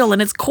it's real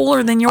and it's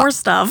cooler than your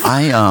stuff.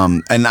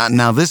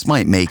 Now this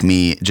might make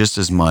me just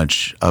as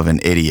much of an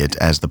idiot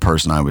as the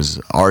person I was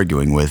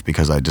arguing with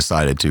because I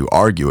decided to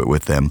argue it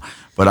with them.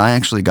 But I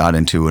actually got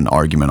into an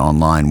argument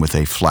online with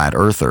a flat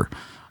earther,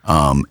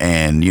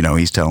 and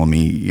he's telling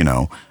me,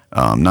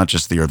 not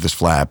just the Earth is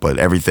flat, but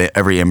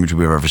every image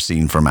we've ever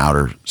seen from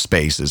outer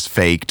space is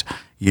faked.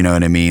 You know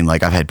what I mean?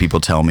 Like I've had people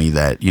tell me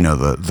that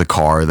the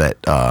car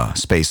that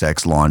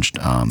SpaceX launched,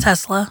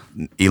 Tesla.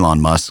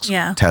 Elon Musk's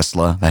Yeah.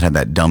 Tesla that had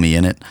that dummy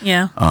in it.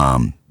 Yeah.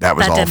 That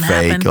was That all didn't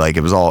fake. happen. Like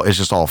it's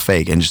just all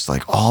fake, and just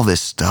like all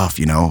this stuff,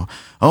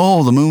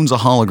 Oh, the moon's a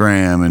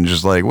hologram, and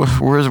just like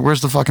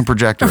where's the fucking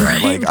projector?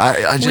 Right. Like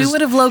I just we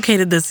would have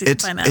located this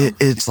it's by now.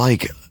 it's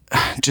like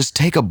just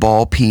take a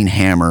ball peen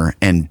hammer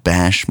and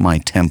bash my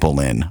temple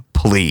in,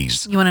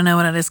 please. You want to know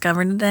what I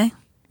discovered today?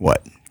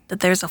 What? That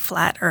there's a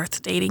flat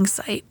Earth dating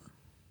site.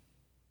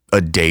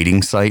 A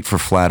dating site for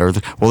flat Earth?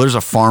 Well, there's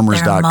a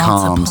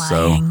farmers.com,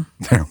 so multiplying.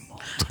 they're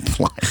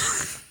multiplying.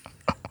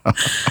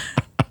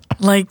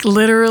 Like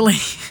literally,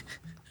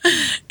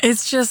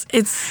 It's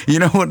You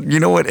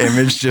know what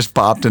image just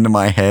popped into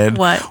my head?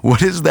 What?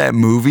 What is that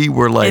movie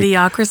where like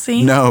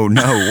Idiocracy. No,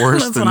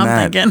 worse That's than what I'm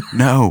that. thinking.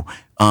 No.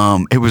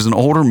 It was an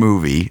older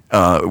movie,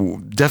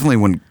 definitely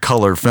when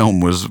color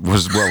film was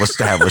well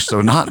established.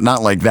 So not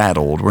like that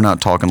old. We're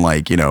not talking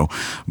like, like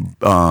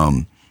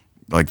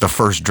the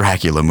first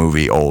Dracula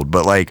movie old,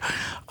 but like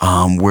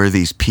where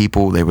these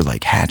people, they were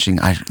like hatching,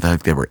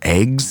 like they were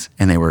eggs,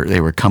 and they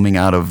were coming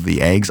out of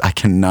the eggs. I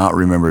cannot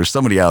remember.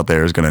 Somebody out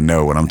there is going to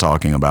know what I'm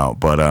talking about,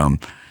 but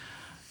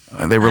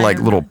they were like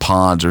little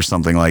pods or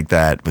something like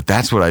that. But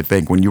that's what I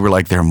think when you were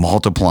like they're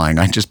multiplying.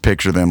 I just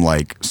picture them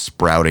like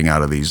sprouting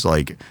out of these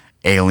like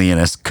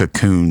alien-esque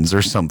cocoons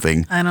or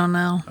something. I don't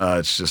know.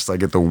 It's just I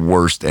get the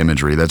worst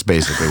imagery. That's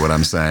basically what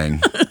I'm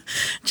saying.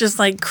 Just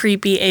like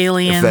creepy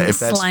alien, if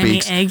that slimy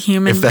speaks, egg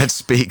human. If that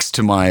speaks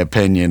to my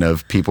opinion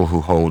of people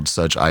who hold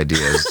such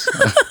ideas,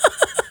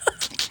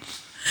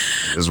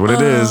 is what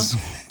it is.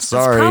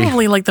 Sorry. It's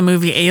probably like the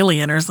movie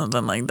Alien or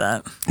something like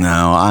that.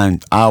 No,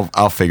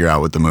 I'll figure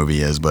out what the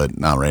movie is, but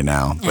not right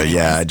now. But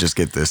yeah, I just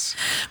get this.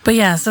 But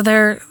yeah, so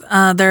they're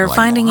Like,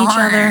 finding each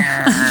other.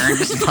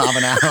 just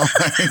popping out.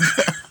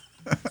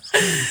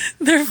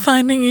 They're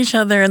finding each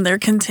other and they're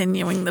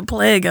continuing the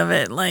plague of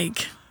it.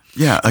 Like,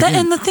 Yeah, again,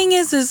 and the thing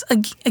is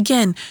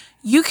again,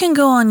 you can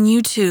go on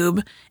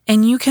YouTube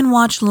and you can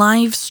watch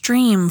live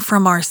stream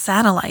from our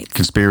satellites.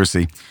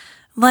 conspiracy.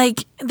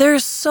 Like,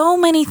 there's so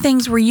many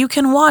things where you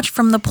can watch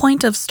from the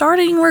point of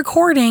starting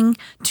recording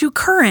to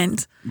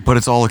current. But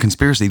it's all a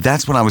conspiracy.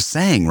 That's what I was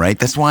saying, right?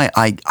 That's why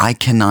I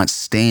cannot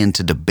stand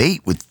to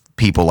debate with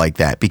people like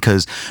that,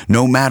 because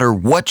no matter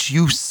what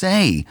you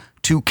say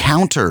to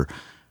counter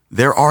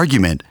their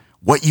argument,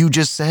 what you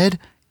just said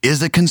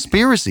is a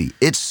conspiracy.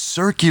 It's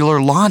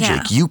circular logic.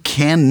 Yeah. You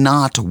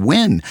cannot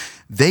win.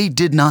 They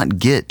did not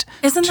get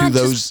Isn't to that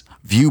those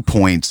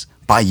viewpoints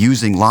by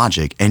using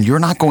logic, and you're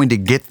not going to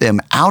get them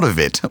out of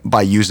it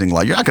by using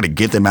logic. You're not going to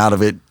get them out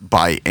of it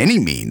by any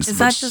means. Is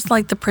that just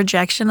like the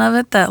projection of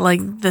it that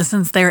like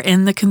since they're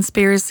in the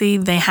conspiracy,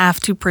 they have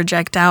to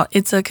project out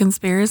it's a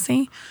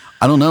conspiracy?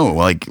 I don't know,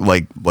 like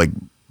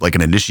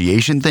an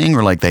initiation thing,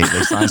 or like they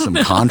sign some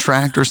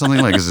contract or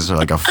something. Like, is this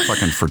like a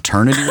fucking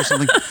fraternity or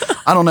something?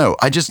 I don't know.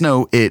 I just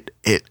know it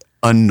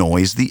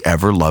annoys the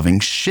ever loving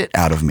shit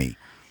out of me.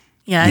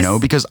 Yeah.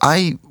 Because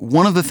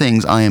one of the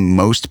things I am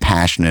most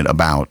passionate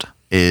about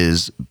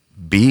is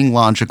being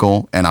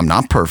logical, and I'm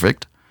not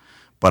perfect,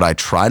 but I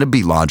try to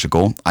be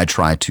logical. I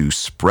try to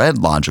spread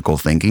logical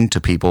thinking to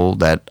people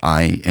that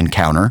I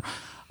encounter.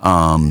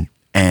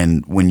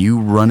 And when you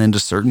run into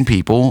certain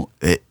people,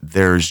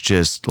 there's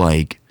just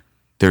like,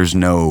 there's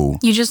no...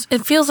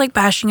 it feels like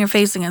bashing your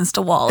face against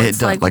a wall.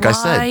 It's like I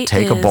said,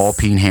 take a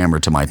ball-peen hammer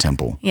to my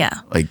temple.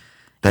 Yeah. Like,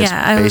 that's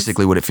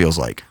basically what it feels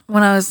like.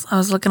 When I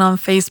was looking on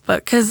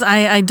Facebook, because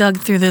I dug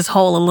through this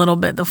hole a little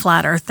bit, the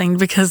flat earth thing,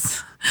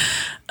 because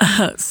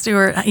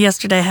Stuart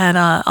yesterday had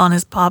on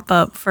his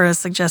pop-up for a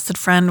suggested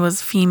friend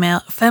was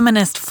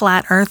feminist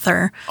flat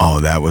earther. Oh,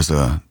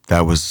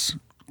 that was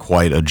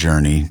quite a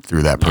journey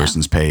through that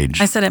person's page.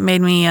 I said it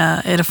made me,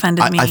 it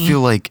offended me. I feel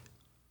like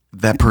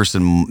that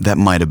person, that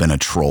might have been a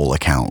troll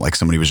account. Like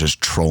somebody was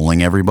just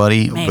trolling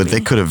everybody, Maybe. but they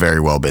could have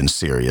very well been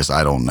serious.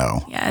 I don't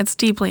know. Yeah, it's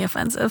deeply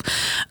offensive.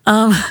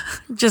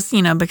 Just,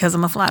 because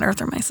I'm a flat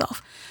earther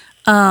myself.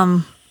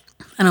 I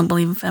don't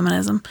believe in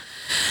feminism.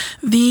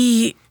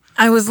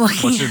 I was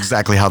looking... That's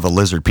exactly how the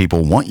lizard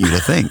people want you to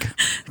think.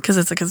 Because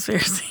it's a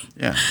conspiracy.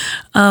 Yeah.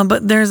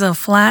 But there's a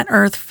flat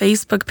earth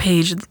Facebook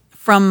page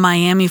from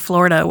Miami,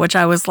 Florida, which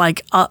I was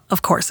like,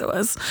 of course it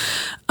was.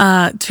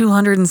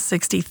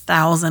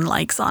 260,000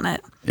 likes on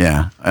it.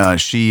 Yeah.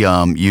 She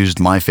used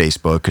my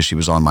Facebook because she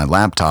was on my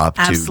laptop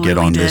to get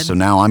on this. So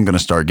now I'm going to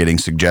start getting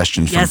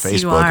suggestions Yes, from you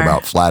Facebook are.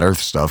 about flat earth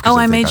stuff. Oh,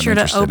 I made sure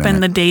to open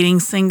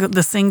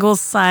the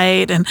singles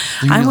site, and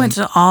I went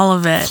to all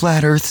of it.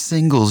 Flat earth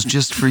singles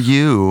just for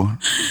you.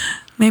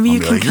 Maybe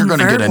you can You're going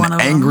to convert get one an of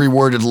them. angry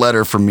worded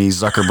letter from me,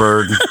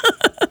 Zuckerberg.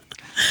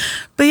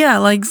 But yeah,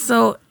 like,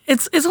 so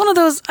it's one of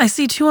those, I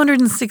see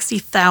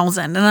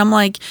 260,000 and I'm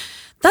like,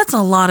 that's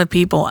a lot of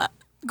people.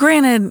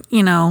 Granted,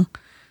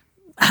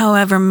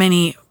 however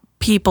many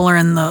people are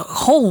in the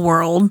whole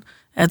world,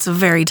 it's a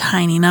very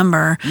tiny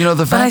number.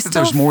 The fact that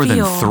there's more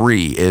than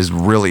 3 is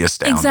really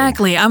astounding.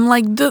 Exactly. I'm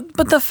like,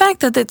 but the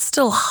fact that it's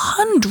still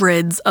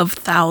hundreds of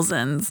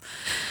thousands,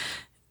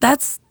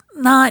 it's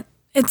not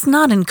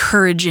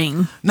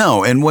encouraging.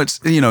 No, and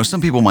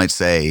some people might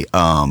say,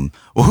 well,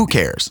 who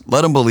cares?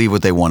 Let them believe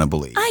what they want to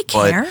believe. I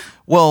care.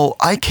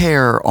 I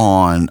care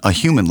on a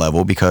human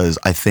level because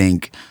I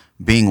think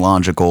being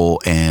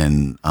logical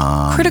and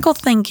Critical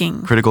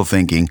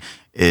thinking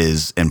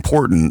is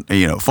important.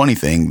 Funny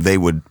thing, they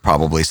would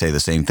probably say the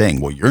same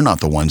thing. Well, you're not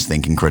the ones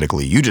thinking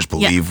critically. You just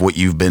believe what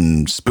you've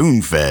been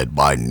spoon-fed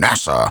by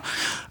NASA.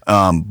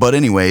 But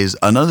anyways,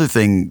 another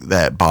thing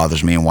that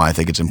bothers me and why I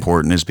think it's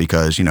important is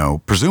because,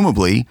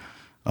 presumably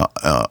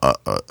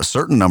a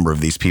certain number of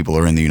these people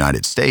are in the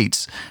United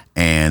States,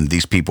 and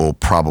these people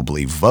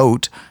probably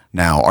vote.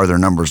 Now, are their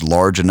numbers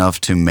large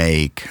enough to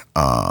make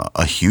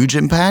a huge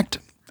impact?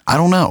 I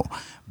don't know.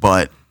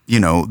 but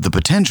the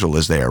potential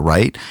is there,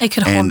 right? It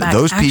could hold back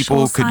those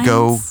people actual could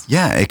go,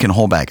 science. it can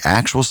hold back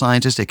actual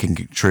scientists. It can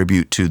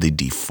contribute to the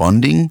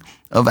defunding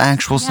of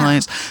actual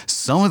science.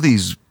 Some of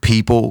these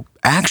people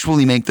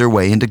actually make their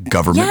way into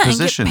government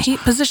positions. And get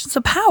positions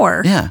of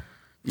power. Yeah.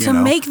 To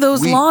make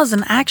those laws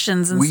and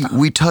actions and stuff.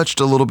 We touched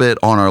a little bit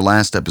on our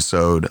last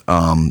episode.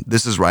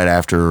 This is right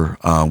after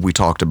we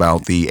talked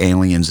about the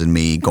aliens and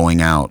me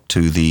going out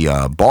to the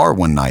bar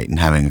one night and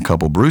having a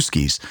couple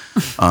brewskis.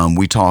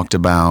 We talked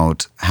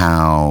about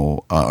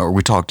how,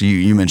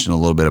 you mentioned a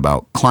little bit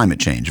about climate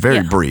change.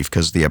 Very brief,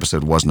 because the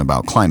episode wasn't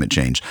about climate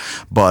change.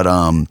 But,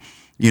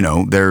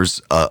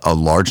 there's a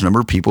large number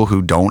of people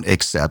who don't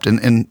accept,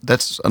 and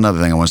that's another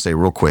thing I want to say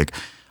real quick.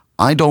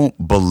 I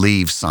don't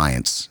believe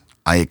science.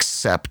 I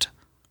accept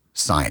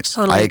science.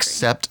 Totally I agree.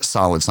 accept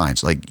solid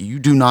science. Like, you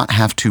do not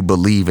have to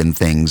believe in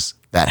things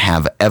that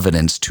have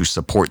evidence to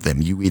support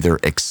them. You either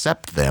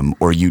accept them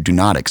or you do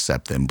not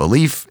accept them.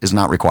 Belief is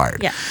not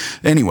required. Yeah.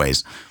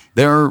 Anyways,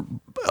 there are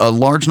a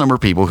large number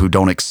of people who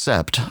don't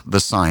accept the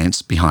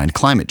science behind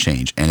climate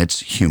change and its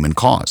human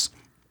cause.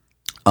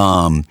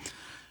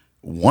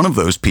 One of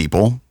those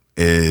people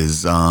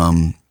is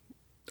a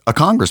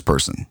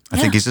congressperson. I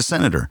think he's a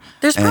senator.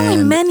 There's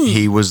probably And many.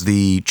 He was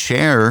the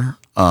chair,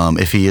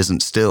 if he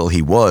isn't still,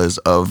 he was,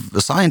 of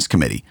the science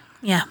committee.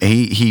 Yeah.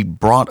 He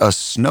brought a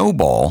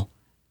snowball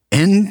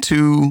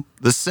into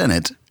the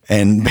Senate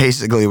and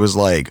basically was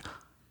like,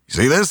 "You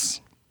see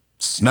this?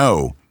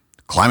 Snow.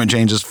 Climate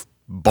change is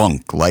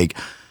bunk." Like,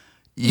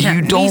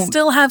 you don't. We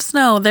still have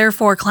snow,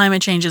 therefore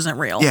climate change isn't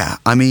real. Yeah,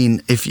 I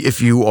mean,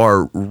 if you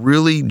are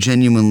really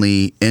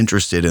genuinely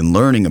interested in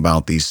learning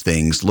about these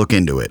things, look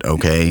into it,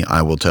 okay?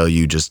 I will tell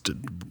you, just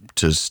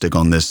to stick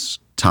on this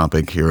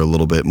topic here a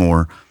little bit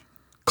more,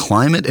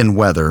 climate and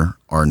weather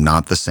are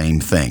not the same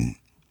thing.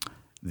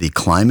 The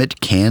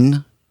climate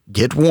can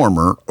get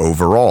warmer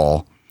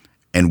overall,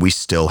 and we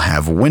still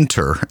have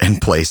winter in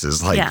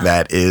places. Like,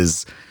 that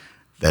is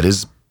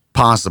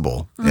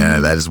possible. Yeah,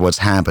 that is what's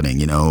happening.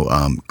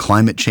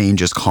 Climate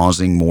change is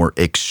causing more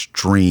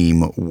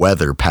extreme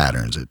weather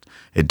patterns.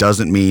 It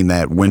doesn't mean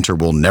that winter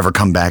will never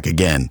come back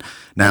again.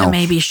 Now, It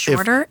may be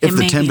shorter. If it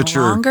the may temperature,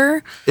 be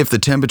longer. If the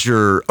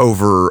temperature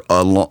over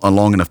a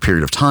long enough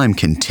period of time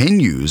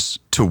continues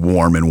to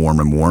warm and warm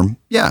and warm,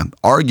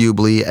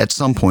 arguably at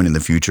some point in the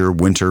future,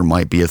 winter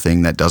might be a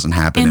thing that doesn't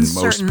happen in most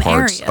certain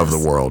parts areas of the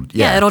world.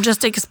 Yeah, it'll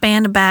just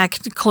expand back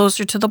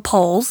closer to the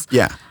poles.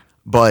 Yeah.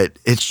 But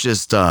it's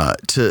just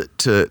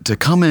to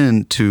come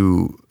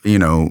into,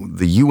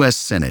 the U.S.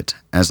 Senate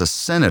as a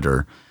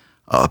senator,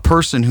 a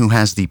person who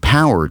has the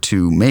power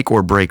to make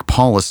or break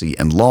policy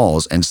and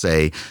laws and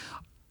say,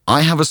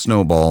 I have a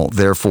snowball,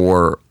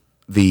 therefore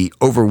the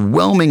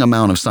overwhelming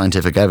amount of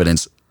scientific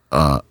evidence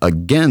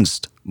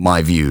against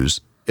my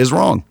views is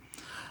wrong.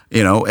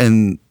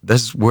 And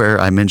that's where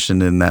I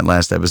mentioned in that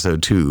last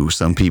episode too,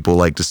 some people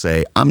like to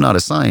say, I'm not a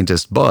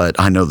scientist, but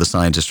I know the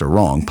scientists are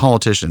wrong.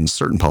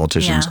 Certain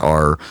politicians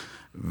are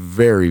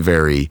very,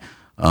 very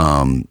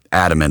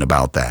adamant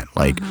about that.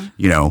 Like,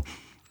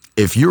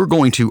 if you're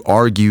going to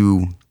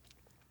argue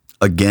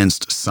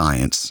against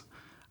science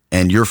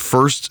and your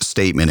first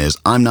statement is,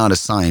 I'm not a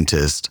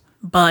scientist,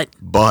 but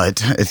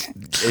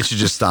it should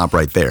just stop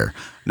right there.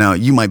 Now,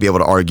 you might be able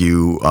to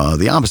argue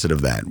the opposite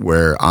of that,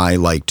 where I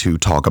like to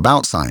talk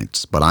about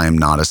science, but I am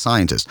not a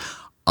scientist.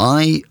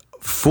 I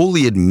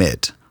fully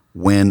admit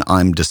when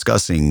I'm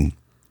discussing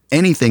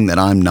anything that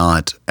I'm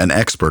not an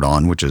expert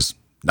on, which is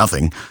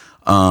nothing,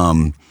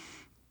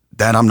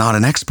 that I'm not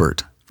an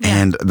expert.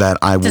 And that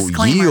I will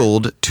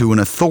yield to an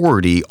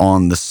authority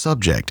on the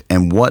subject.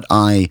 And what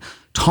I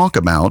talk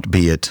about,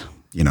 be it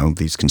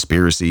these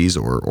conspiracies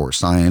or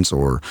science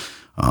or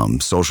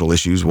social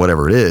issues,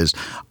 whatever it is,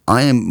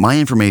 my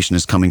information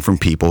is coming from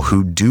people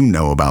who do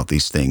know about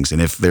these things.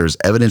 And if there's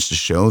evidence to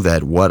show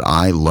that what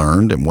I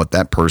learned and what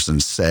that person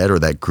said or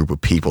that group of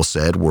people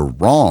said were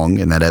wrong,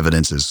 and that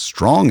evidence is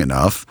strong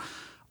enough,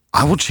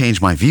 I will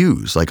change my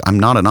views. Like, I'm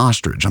not an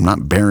ostrich. I'm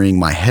not burying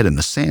my head in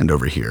the sand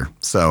over here.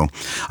 So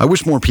I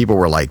wish more people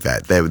were like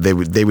that.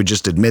 They would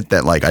just admit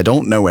that, like, I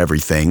don't know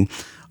everything.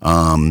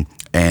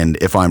 And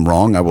if I'm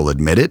wrong, I will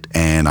admit it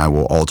and I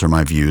will alter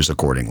my views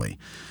accordingly.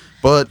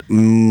 But a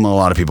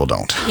lot of people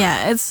don't.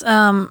 Yeah,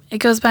 it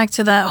goes back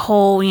to that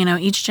whole,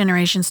 each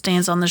generation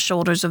stands on the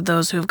shoulders of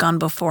those who have gone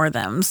before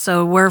them.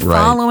 So we're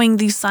following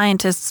these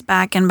scientists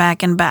back and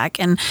back and back,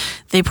 and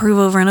they prove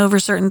over and over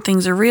certain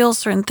things are real,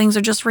 certain things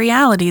are just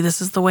reality.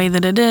 This is the way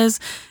that it is.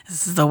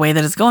 This is the way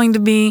that it's going to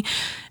be.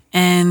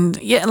 And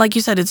yeah, like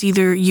you said, it's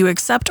either you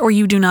accept or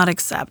you do not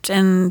accept.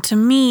 And to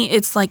me,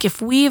 it's like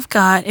if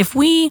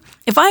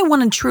I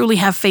want to truly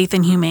have faith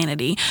in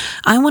humanity,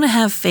 I want to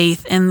have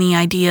faith in the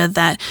idea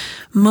that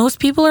most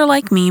people are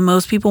like me.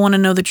 Most people want to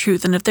know the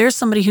truth. And if there's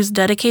somebody who's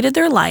dedicated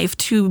their life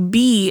to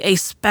be a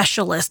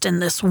specialist in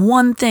this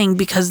one thing,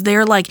 because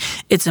they're like,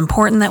 it's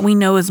important that we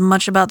know as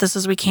much about this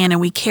as we can and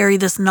we carry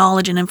this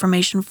knowledge and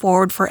information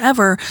forward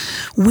forever,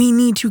 we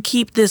need to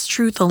keep this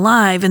truth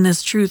alive and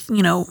this truth,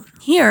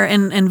 here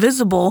and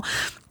visible,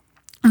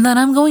 then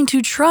I'm going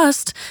to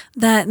trust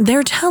that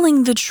they're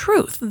telling the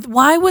truth.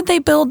 Why would they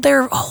build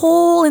their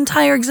whole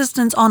entire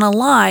existence on a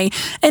lie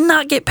and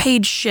not get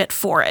paid shit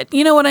for it?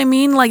 You know what I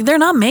mean? Like, they're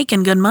not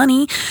making good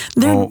money.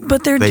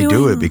 But they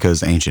do it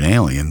because ancient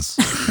aliens,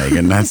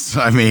 Megan. That's,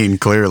 I mean,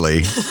 clearly.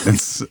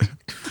 It's,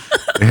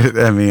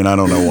 I mean, I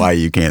don't know why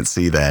you can't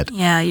see that.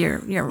 Yeah, you're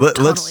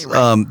totally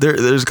right.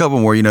 There's a couple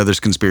more. There's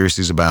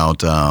conspiracies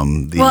about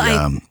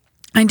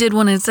I did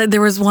want to say there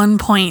was one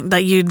point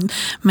that you'd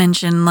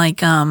mentioned,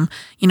 like,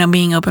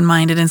 being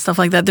open-minded and stuff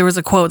like that. There was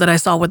a quote that I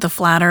saw with the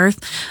Flat Earth.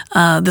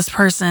 This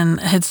person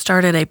had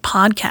started a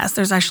podcast.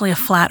 There's actually a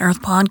Flat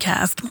Earth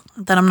podcast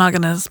that I'm not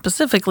going to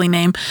specifically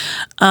name,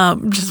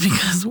 just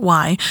because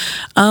why.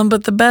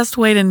 But the best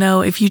way to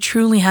know if you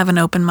truly have an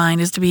open mind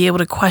is to be able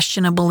to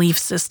question a belief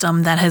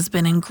system that has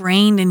been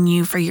ingrained in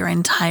you for your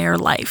entire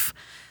life.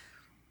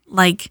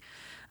 Like,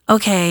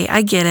 okay,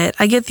 I get it.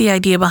 I get the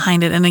idea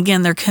behind it. And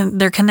again,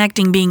 they're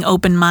connecting being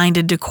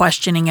open-minded to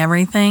questioning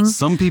everything.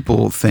 Some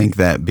people think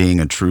that being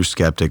a true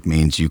skeptic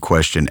means you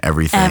question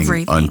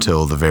everything.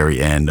 Until the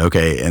very end.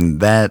 Okay, and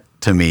that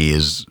to me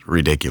is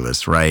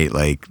ridiculous, right?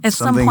 Like, at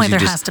some point there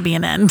has to be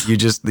an end.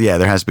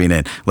 There has to be an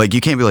end. Like,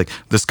 you can't be like,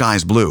 the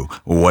sky's blue.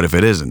 Well, what if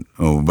it isn't?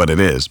 Oh, but it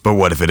is. But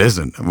what if it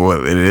isn't?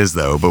 Well, it is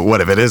though. But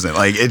what if it isn't?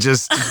 Like, it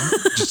just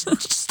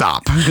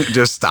stop.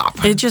 Just stop.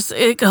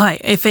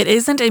 If it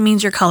isn't, it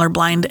means you're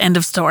colorblind. End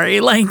of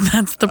story. Like,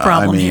 that's the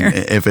problem here.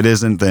 If it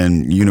isn't,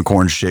 then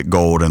unicorns shit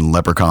gold and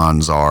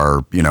leprechauns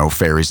are,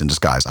 fairies in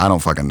disguise. I don't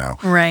fucking know.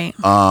 Right.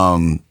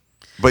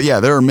 But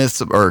yeah, there are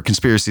myths or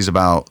conspiracies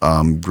about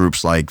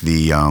groups like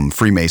the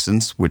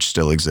Freemasons, which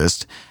still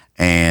exist,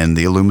 and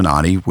the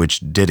Illuminati, which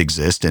did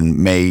exist and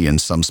may, in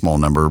some small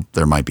number,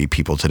 there might be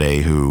people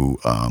today who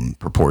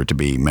purport to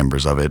be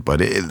members of it. But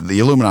the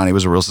Illuminati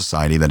was a real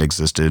society that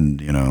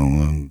existed,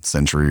 a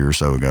century or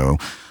so ago.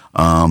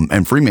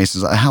 And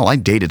Freemasons, hell, I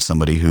dated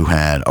somebody who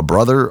had a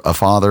brother, a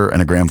father,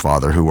 and a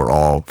grandfather who were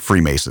all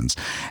Freemasons.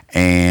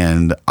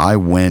 And I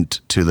went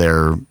to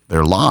their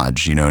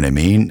lodge, you know what I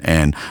mean?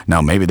 And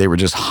now maybe they were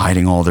just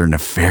hiding all their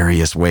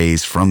nefarious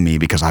ways from me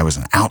because I was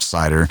an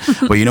outsider.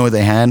 But you know what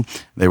they had?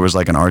 There was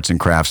like an arts and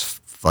crafts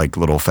like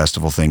little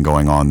festival thing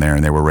going on there,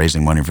 and they were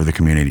raising money for the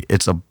community.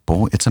 It's a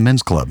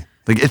men's club.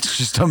 Like, it's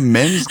just a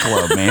men's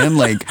club, man.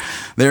 Like,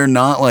 they're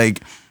not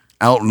like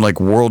out in like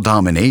world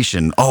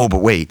domination. Oh,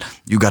 but wait,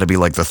 you got to be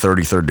like the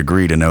 33rd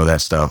degree to know that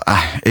stuff.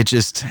 It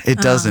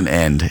doesn't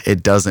end.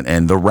 It doesn't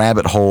end. The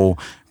rabbit hole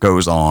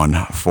goes on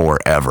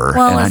forever.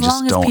 Well, and as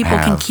long as people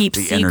can keep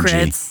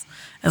secrets,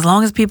 as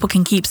long as people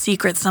can keep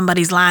secrets,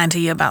 somebody's lying to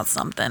you about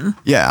something.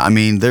 Yeah, I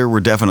mean, there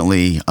were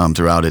definitely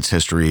throughout its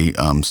history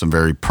some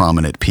very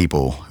prominent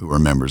people who were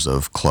members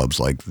of clubs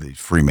like the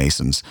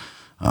Freemasons.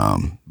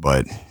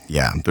 But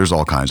yeah, there's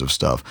all kinds of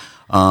stuff.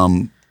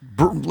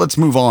 Let's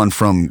move on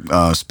from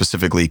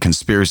specifically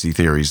conspiracy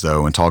theories,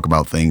 though, and talk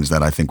about things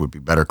that I think would be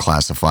better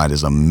classified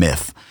as a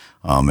myth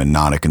and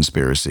not a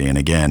conspiracy. And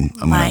again,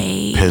 I'm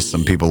going to piss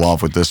some people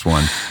off with this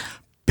one.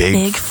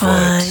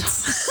 Bigfoot,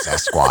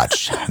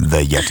 Sasquatch,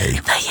 the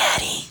Yeti. The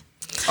Yeti.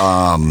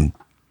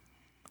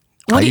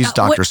 I use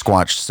Dr.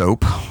 Squatch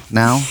soap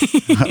now.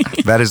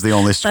 That is the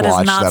only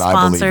Squatch that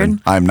I believe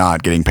in. I'm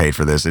not getting paid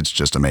for this. It's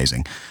just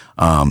amazing.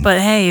 But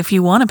hey, if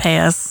you want to pay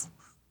us,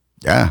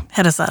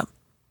 hit us up.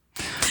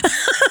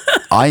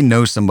 I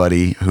know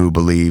somebody who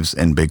believes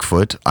in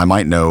Bigfoot. I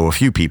might know a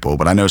few people,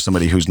 but I know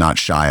somebody who's not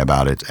shy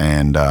about it,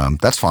 and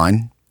that's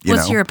fine.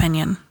 What's your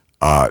opinion?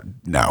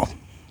 No.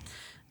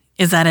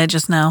 Is that it?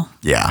 Just no?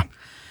 Yeah.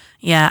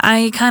 Yeah,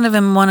 I kind of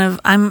am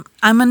I'm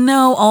a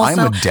no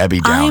also. I'm a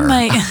Debbie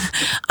Downer.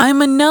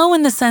 I'm a no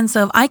in the sense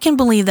of I can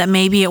believe that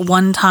maybe at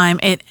one time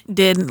it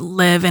did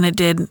live and it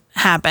did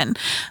happen.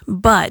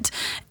 But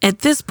at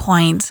this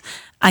point,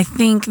 I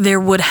think there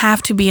would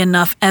have to be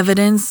enough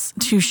evidence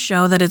to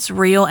show that it's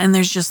real, and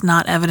there's just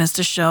not evidence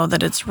to show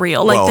that it's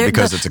real. Like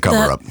because it's a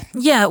cover-up.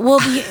 Yeah,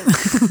 well,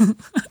 to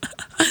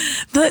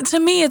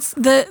me, it's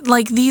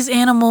these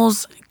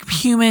animals,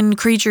 human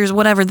creatures,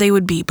 whatever, they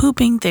would be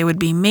pooping, they would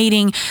be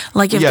mating.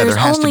 Like if there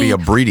has to be a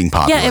breeding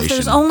population. Yeah, if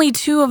there's only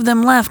 2 of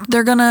them left,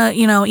 they're gonna,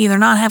 either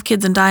not have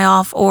kids and die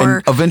off, or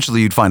and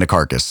eventually you'd find a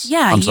carcass.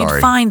 Yeah,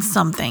 you'd find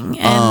something,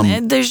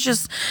 and there's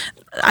just.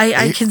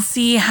 I can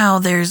see how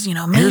there's,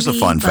 maybe. Here's a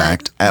fun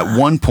fact. At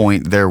one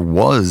point, there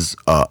was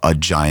a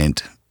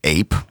giant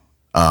ape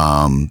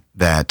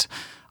that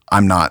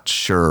I'm not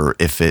sure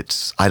if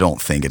I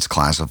don't think it's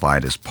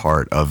classified as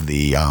part of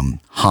the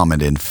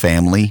hominid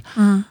family,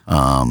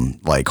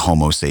 like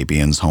Homo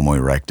sapiens, Homo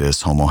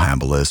erectus, Homo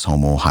habilis,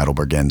 Homo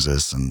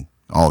heidelbergensis, and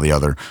all the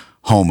other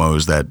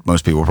homos that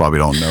most people probably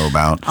don't know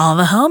about. All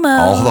the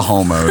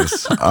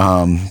homos.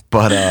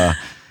 But it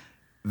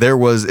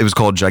was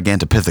called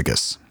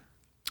Gigantopithecus.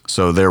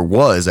 So there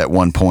was at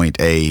one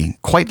point a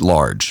quite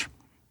large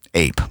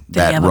ape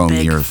that roamed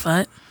the earth.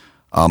 Foot?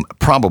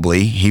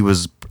 Probably he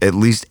was at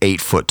least 8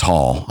 foot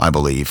tall, I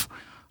believe.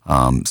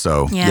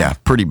 So Yeah. yeah,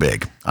 pretty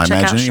big. I Check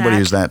imagine out anybody Shaq.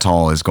 who's that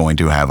tall is going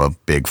to have a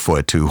big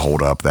foot to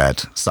hold up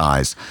that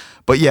size.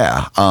 But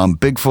yeah,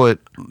 Bigfoot,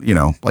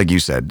 like you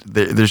said,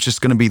 there's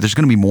going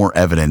to be more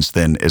evidence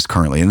than is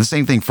currently. And the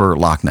same thing for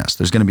Loch Ness.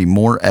 There's going to be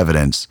more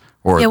evidence.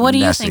 Or Yeah, what do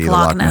you Nessie, think the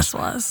Loch Ness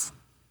was?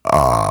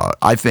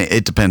 I think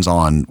it depends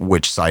on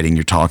which sighting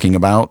you're talking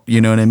about.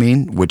 You know what I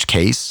mean? Which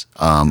case?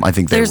 I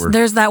think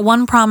There's that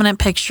one prominent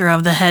picture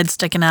of the head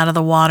sticking out of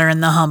the water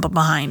and the hump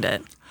behind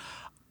it.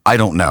 I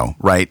don't know,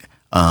 right?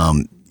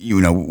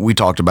 We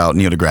talked about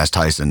Neil deGrasse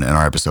Tyson in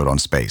our episode on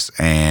space,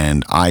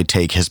 and I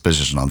take his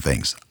position on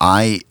things.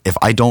 If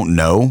I don't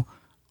know,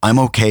 I'm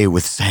okay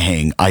with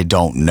saying I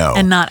don't know.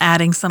 And not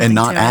adding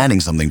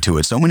something to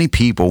it. So many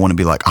people want to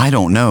be like, I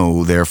don't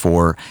know,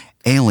 therefore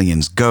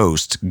aliens,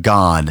 ghost,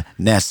 God,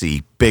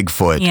 Nessie,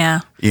 Bigfoot.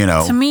 Yeah.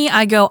 To me,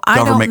 I go, I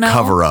don't know. Government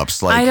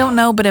cover-ups. I don't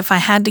know, but if I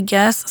had to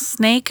guess,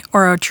 snake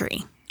or a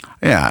tree.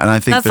 Yeah, and I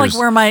think that's like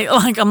where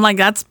I'm like,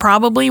 that's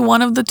probably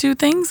one of the two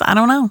things. I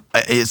don't know.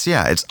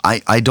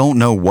 I don't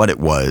know what it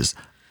was,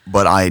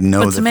 but I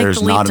know that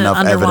there's not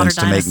enough evidence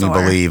to make me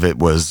believe it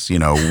was,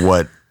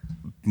 what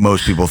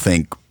most people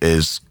think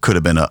could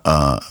have been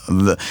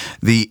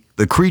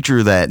the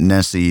creature that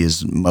Nessie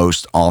is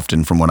most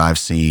often, from what I've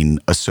seen,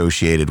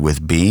 associated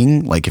with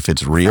being, like if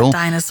it's real, a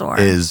dinosaur,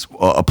 is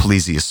a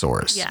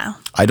plesiosaurus. Yeah.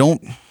 I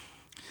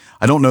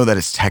don't know that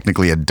it's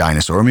technically a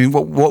dinosaur. I mean,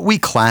 what we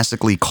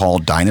classically call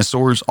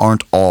dinosaurs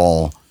aren't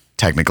all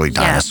technically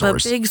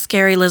dinosaurs. Yeah, but big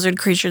scary lizard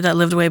creature that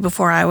lived way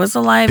before I was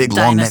alive. Big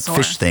long neck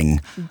fish thing.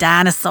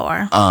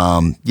 Dinosaur.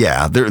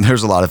 Yeah,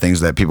 there's a lot of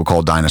things that people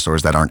call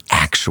dinosaurs that aren't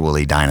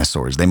actually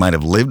dinosaurs. They might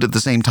have lived at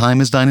the same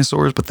time as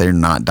dinosaurs, but they're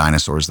not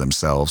dinosaurs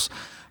themselves.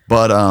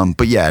 But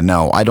yeah,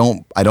 no, I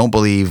don't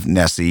believe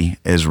Nessie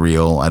is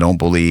real. I don't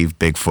believe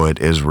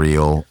Bigfoot is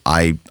real.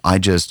 I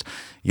just,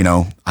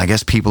 I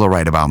guess people are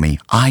right about me.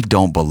 I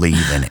don't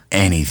believe in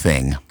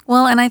anything.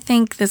 Well, and I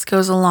think this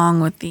goes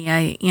along with the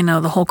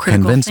whole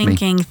critical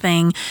thinking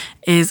thing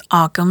is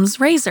Occam's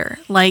razor.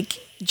 Like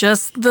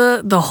just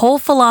the whole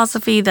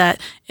philosophy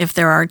that if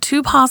there are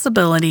two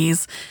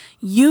possibilities,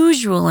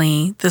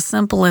 usually the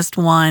simplest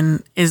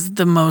one is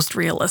the most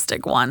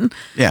realistic one.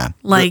 Yeah.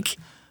 Like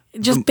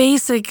just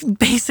basic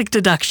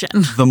deduction.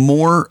 The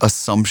more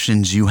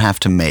assumptions you have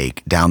to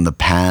make down the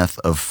path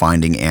of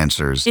finding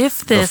answers,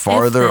 the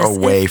farther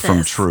away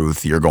from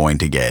truth you're going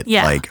to get.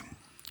 Yeah.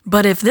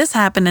 But if this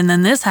happened and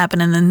then this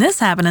happened and then this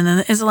happened and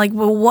then it's like,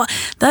 well, what?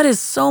 That is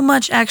so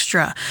much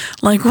extra.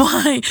 Like,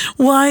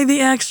 why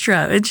the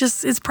extra?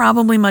 It's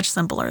probably much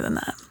simpler than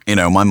that.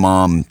 My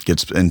mom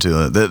gets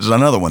into, there's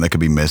another one that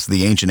could be missed,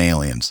 the Ancient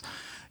Aliens.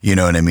 You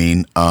know what I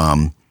mean?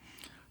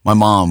 My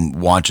mom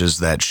watches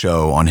that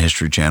show on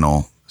History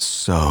Channel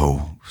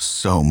so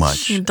much.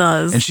 She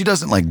does. And she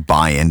doesn't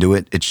buy into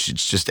it. It's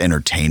just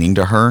entertaining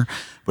to her.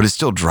 But it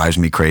still drives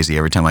me crazy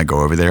every time I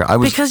go over there.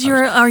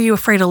 Are you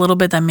afraid a little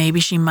bit that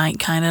maybe she might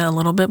kind of a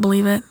little bit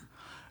believe it?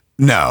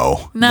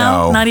 No,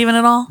 not even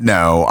at all.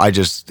 No, it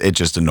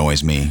just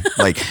annoys me.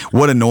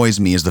 What annoys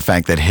me is the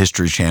fact that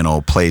History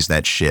Channel plays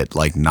that shit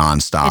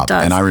nonstop. It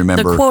does. And I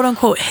remember the quote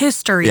unquote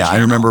History Channel. I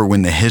remember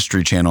when the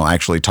History Channel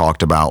actually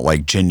talked about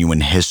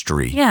genuine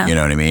history. Yeah. You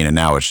know what I mean? And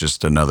now it's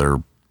just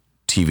another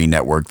TV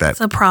network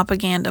it's a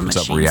propaganda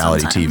machine. It's up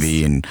reality sometimes.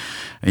 TV and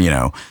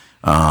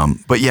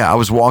but yeah, I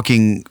was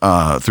walking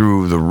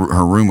through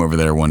her room over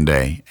there one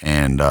day,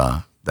 and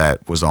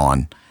that was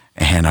on,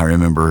 and I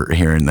remember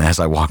hearing, as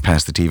I walked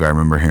past the TV, I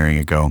remember hearing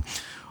it go,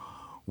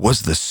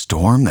 "Was the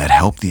storm that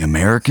helped the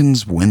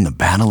Americans win the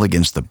battle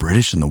against the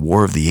British in the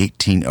War of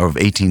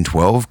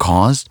 1812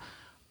 caused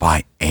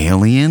by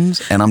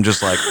aliens?" And I'm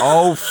just like,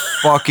 oh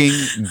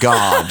fucking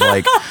God.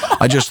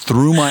 I just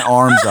threw my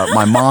arms up.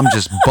 My mom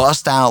just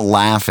bust out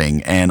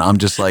laughing, and I'm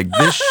just like,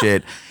 this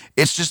shit.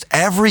 It's just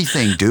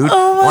everything, dude.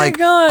 Oh my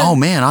God. Oh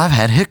man, I've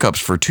had hiccups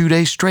for 2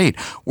 days straight.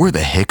 Were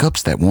the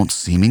hiccups that won't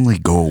seemingly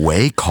go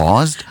away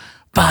caused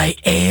by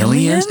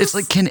aliens? It's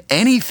like, can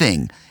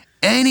anything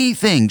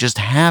just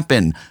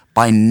happen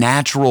by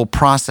natural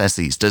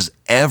processes? Does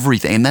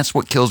everything? And that's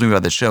what kills me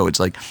about the show. It's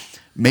like,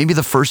 maybe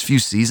the first few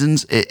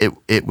seasons,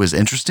 it was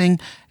interesting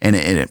and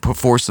it put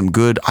forth some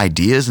good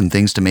ideas and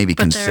things to maybe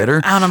consider.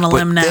 They're out on a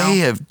limb now.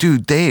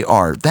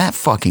 That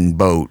fucking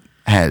boat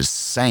has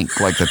sank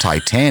like the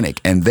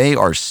Titanic, and they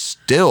are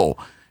still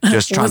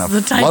just trying to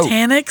float. Was the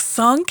Titanic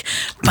sunk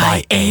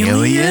by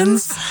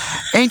aliens?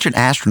 Ancient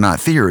astronaut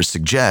theorists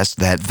suggest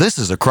that this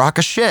is a crock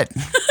of shit.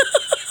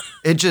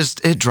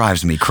 It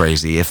drives me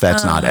crazy if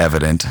that's not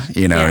evident.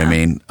 You know what I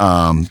mean?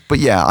 But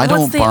yeah, I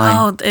don't buy.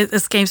 Oh, it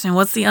escapes me.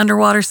 What's the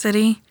underwater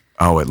city?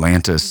 Oh,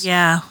 Atlantis.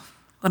 Yeah.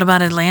 What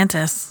about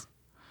Atlantis?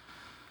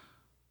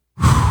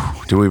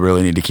 Do we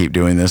really need to keep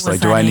doing this?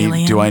 Do I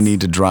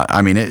need to draw?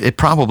 I mean, it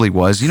probably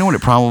was. You know what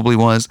it probably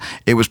was?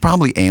 It was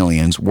probably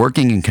aliens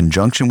working in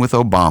conjunction with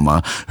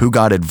Obama, who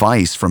got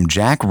advice from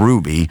Jack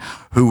Ruby,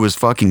 who was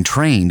fucking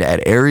trained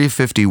at Area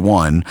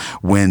 51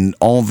 when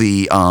all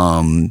the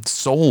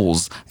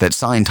souls that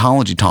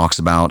Scientology talks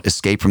about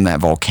escaped from that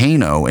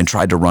volcano and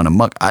tried to run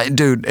amok.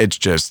 Dude, it's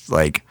just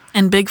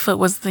And Bigfoot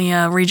was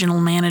the regional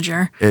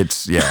manager.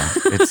 It's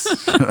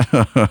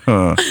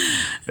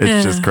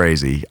it's just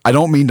crazy. I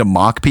don't mean to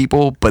mock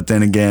people, but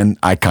then again,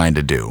 I kind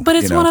of do. But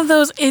it's one of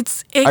those.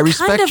 I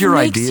respect your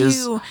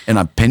ideas and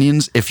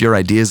opinions if your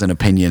ideas and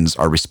opinions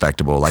are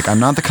respectable. Like, I'm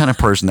not the kind of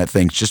person that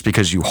thinks just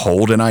because you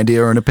hold an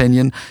idea or an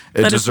opinion,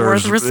 it's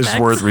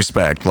worth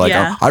respect. Like,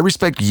 I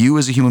respect you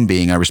as a human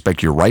being. I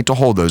respect your right to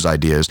hold those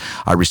ideas.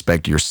 I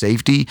respect your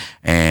safety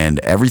and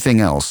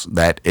everything else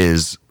that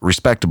is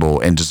respectable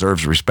and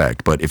deserves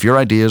respect. But if your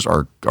ideas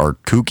are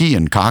kooky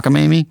and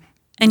cockamamie,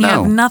 and you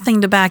have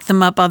nothing to back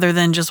them up other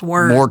than just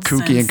words, more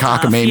kooky and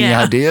cockamamie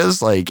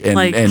ideas,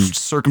 and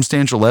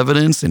circumstantial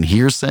evidence and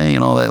hearsay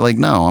and all that. Like,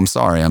 no, I'm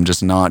sorry, I'm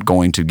just not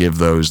going to give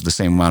those the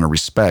same amount of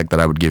respect that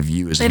I would give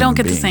you as a human being. They don't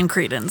get the same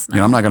credence. No. You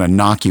know, I'm not going to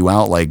knock you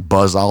out like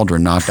Buzz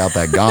Aldrin knocked out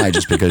that guy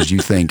just because you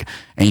think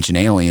ancient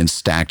aliens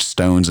stacked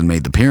stones and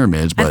made the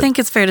pyramids. But I think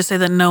it's fair to say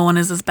that no one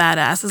is as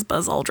badass as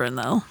Buzz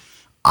Aldrin, though.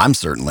 I'm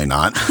certainly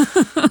not.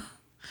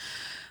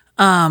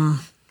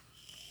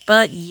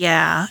 But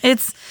yeah,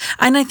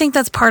 and I think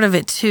that's part of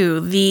it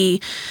too.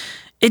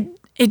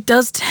 It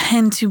does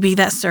tend to be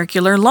that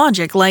circular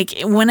logic. Like,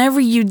 whenever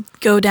you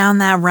go down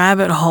that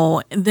rabbit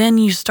hole, then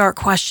you start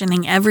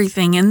questioning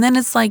everything. And then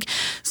it's like,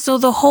 so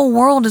the whole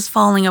world is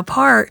falling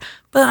apart,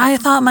 but I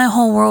thought my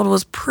whole world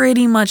was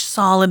pretty much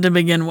solid to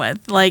begin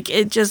with. Like,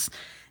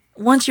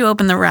 once you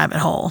open the rabbit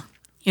hole,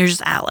 you're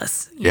just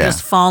Alice. You're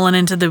just falling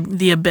into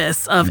the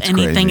abyss of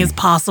anything is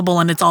possible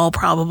and it's all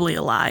probably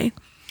a lie.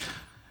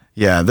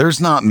 Yeah, there's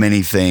not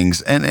many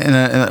things, and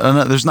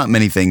there's not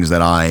many things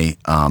that I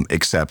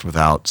accept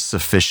without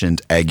sufficient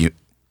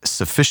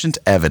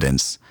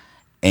evidence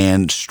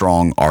and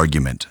strong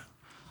argument.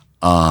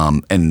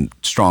 And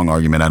strong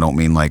argument, I don't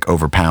mean like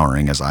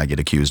overpowering, as I get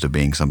accused of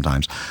being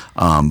sometimes,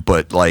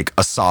 but like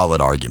a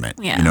solid argument.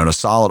 Yeah. You know, a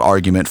solid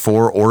argument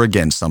for or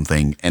against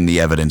something, and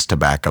the evidence to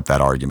back up that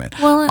argument.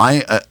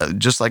 Well,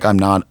 just like I'm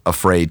not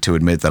afraid to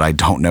admit that I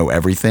don't know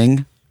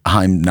everything,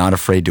 I'm not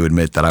afraid to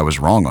admit that I was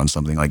wrong on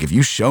something. Like, if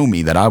you show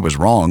me that I was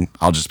wrong,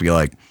 I'll just be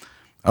like,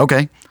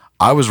 okay,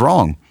 I was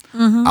wrong.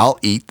 Mm-hmm. I'll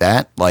eat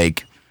that.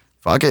 Like,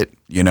 fuck it,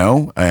 you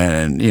know?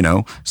 And, you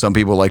know, some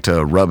people like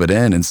to rub it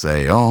in and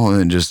say, oh,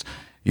 and just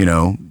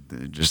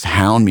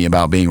hound me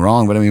about being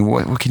wrong. But I mean,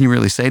 what can you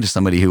really say to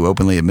somebody who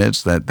openly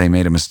admits that they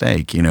made a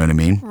mistake? You know what I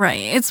mean? Right.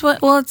 It's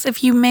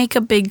if you make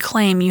a big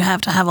claim, you have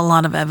to have a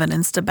lot of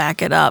evidence to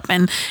back it up.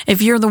 And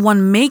if you're the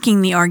one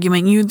making the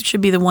argument, you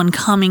should be the one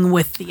coming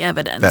with the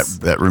evidence.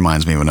 That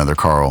reminds me of another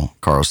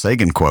Carl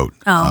Sagan quote.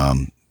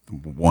 Oh.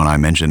 One I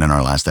mentioned in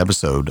our last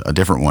episode, a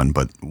different one,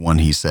 but one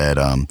he said,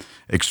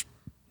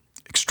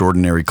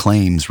 extraordinary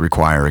claims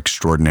require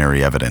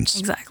extraordinary evidence.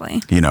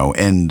 Exactly. You know,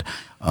 and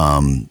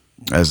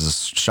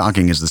as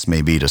shocking as this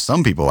may be to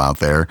some people out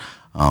there,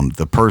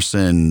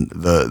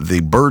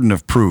 the burden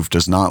of proof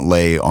does not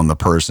lay on the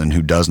person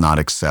who does not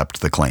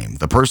accept the claim.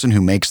 The person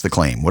who makes the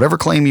claim, whatever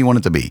claim you want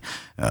it to be,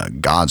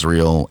 God's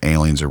real,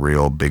 aliens are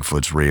real,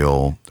 Bigfoot's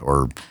real,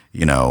 or,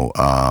 you know,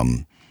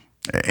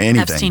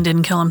 anything. Epstein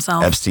didn't kill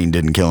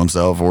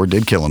himself or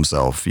did kill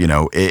himself. You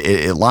know,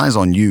 it lies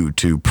on you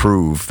to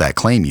prove that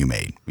claim you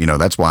made. You know,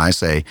 that's why I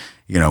say,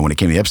 you know, when it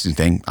came to the Epstein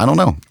thing, I don't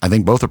know. I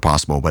think both are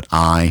possible, but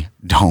I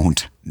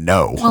don't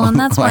know. Well, and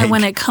that's why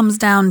when it comes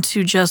down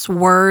to just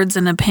words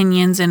and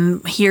opinions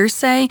and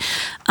hearsay,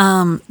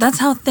 that's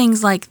how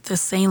things like the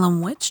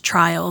Salem witch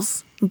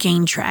trials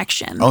gain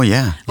traction. Oh,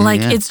 yeah.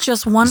 It's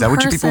just one person. Is that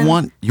what you people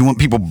want? You want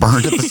people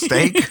burned at the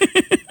stake?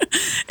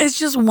 It's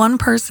just one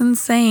person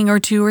saying, or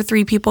two or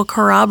three people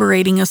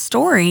corroborating a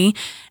story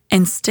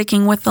and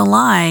sticking with the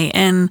lie.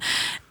 And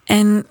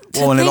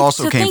it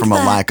also came from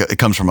it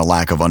comes from a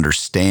lack of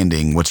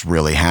understanding what's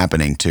really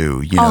happening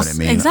too. You know what I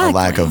mean? Exactly.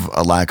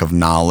 A lack of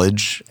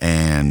knowledge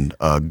and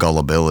a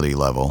gullibility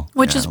level.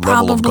 Which is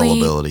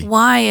probably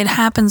why it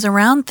happens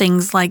around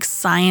things like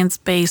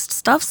science-based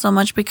stuff so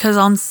much, because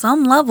on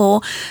some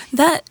level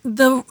that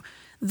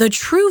the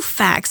true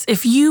facts,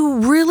 if you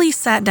really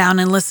sat down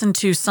and listened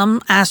to some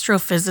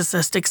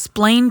astrophysicist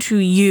explain to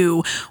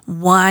you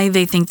why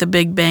they think the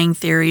Big Bang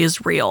Theory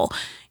is real,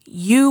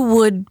 you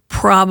would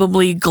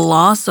probably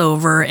gloss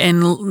over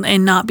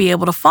and not be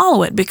able to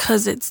follow it,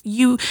 because it's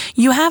you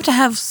have to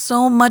have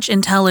so much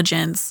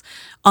intelligence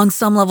on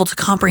some level to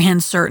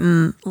comprehend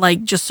certain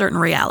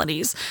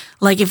realities.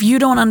 Like, if you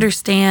don't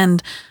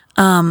understand,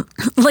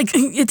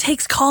 it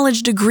takes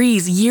college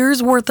degrees,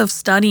 years worth of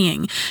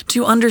studying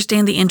to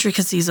understand the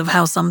intricacies of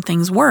how some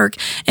things work.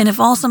 And if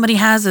all somebody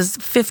has is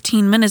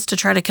 15 minutes to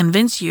try to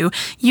convince you,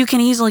 you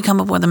can easily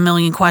come up with a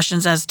million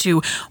questions as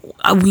to,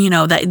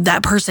 that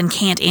person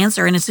can't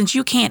answer. And since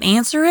you can't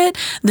answer it,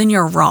 then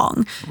you're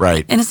wrong.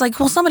 Right. And it's like,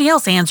 well, somebody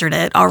else answered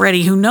it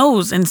already who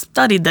knows and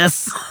studied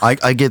this.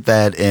 I get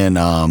that. And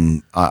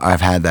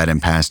I've had that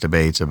in past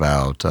debates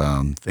about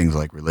things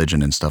like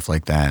religion and stuff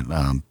like that.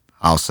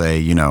 I'll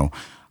say,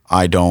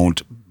 I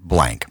don't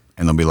blank.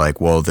 And they'll be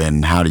like, well,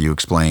 then how do you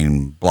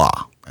explain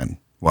blah? And,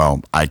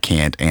 well, I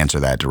can't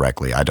answer that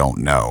directly. I don't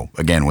know.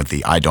 Again, with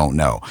the I don't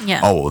know. Yeah.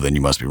 Oh, well, then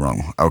you must be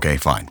wrong. Okay,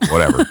 fine.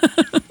 Whatever.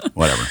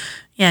 Whatever.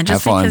 Yeah,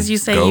 just Have fun. because you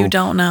say Go- you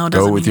don't know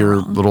doesn't Go with mean you're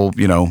your wrong. little,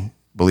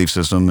 belief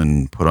system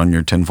and put on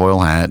your tinfoil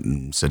hat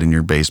and sit in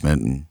your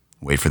basement and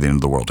wait for the end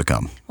of the world to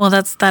come. Well,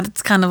 that's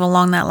kind of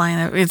along that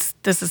line.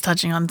 This is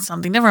touching on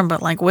something different,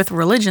 but like with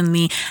religion,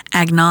 the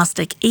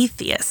agnostic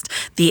atheist,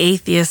 the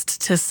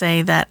atheist to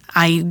say that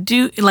I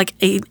do, like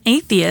an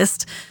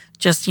atheist,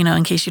 just,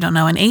 in case you don't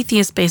know, an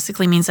atheist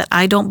basically means that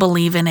I don't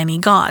believe in any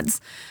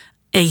gods.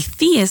 A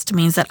theist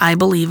means that I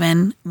believe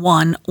in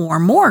one or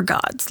more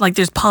gods. Like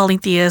there's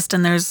polytheist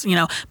and there's,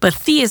 but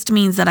theist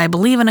means that I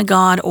believe in a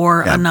god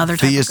or another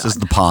type of Theist god. is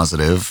the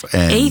positive,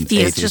 and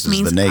Atheist just is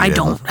means the negative. I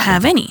don't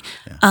have any.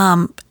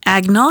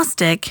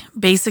 Agnostic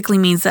basically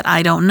means that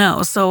I don't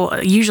know. So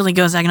usually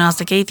goes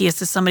agnostic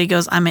atheist if somebody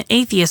goes, I'm an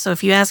atheist. So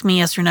if you ask me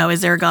yes or no,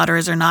 is there a God or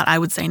is there not? I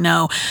would say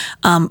no.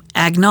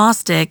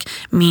 Agnostic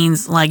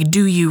means like,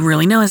 do you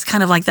really know? It's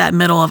kind of like that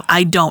middle of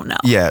I don't know.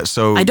 Yeah,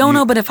 so I don't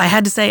know, but if I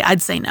had to say,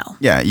 I'd say no.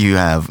 Yeah, you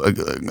have,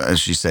 as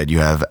she said, you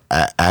have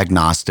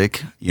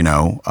agnostic,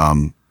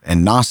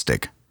 and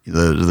Gnostic.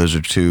 Those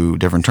are two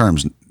different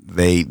terms.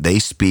 They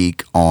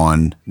speak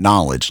on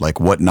knowledge, like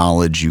what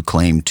knowledge you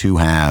claim to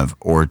have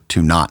or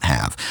to not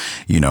have.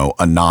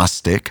 A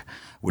Gnostic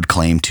would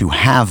claim to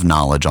have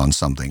knowledge on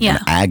something. Yeah.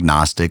 An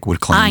agnostic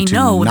would claim I to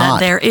know not.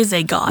 that there is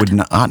a God.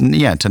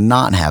 To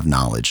not have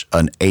knowledge.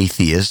 An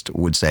atheist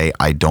would say,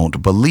 I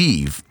don't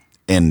believe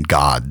in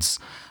gods.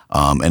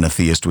 And a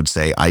theist would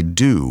say, I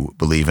do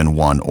believe in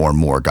one or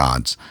more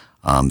gods.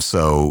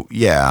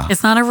 Yeah.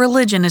 It's not a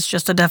religion. It's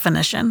just a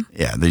definition.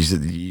 Yeah, these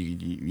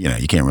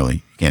you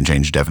can't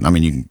change definition. I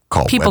mean, you can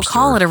call People Webster.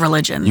 call it a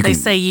religion. They can-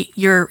 say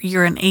you're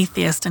an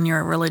atheist and you're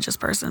a religious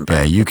person. But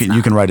Yeah, you it's can not.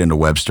 you can write into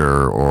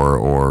Webster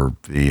or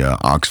the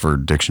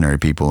Oxford Dictionary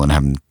people and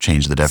have them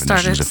change the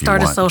definitions if you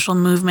start want. a social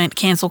movement,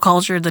 cancel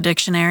culture, the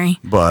dictionary.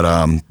 But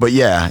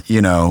yeah,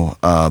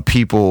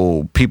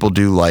 people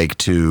do like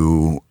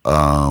to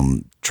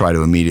try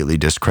to immediately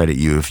discredit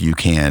you if you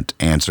can't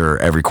answer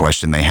every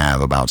question they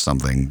have about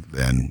something.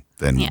 Then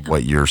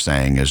what you're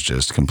saying is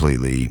just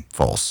completely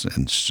false.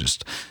 And it's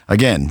just,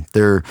 again,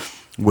 they're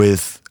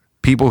with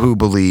people who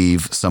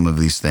believe some of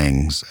these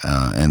things,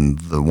 and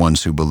the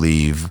ones who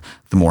believe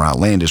the more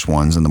outlandish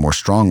ones and the more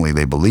strongly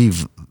they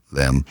believe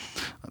them.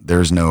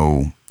 There's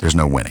no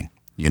winning.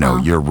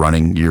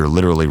 You're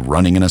literally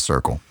running in a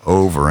circle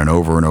over and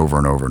over and over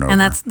and over and over. And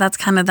that's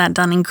kind of that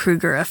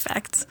Dunning-Kruger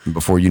effect.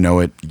 Before you know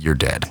it, you're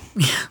dead.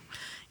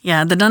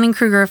 Yeah, the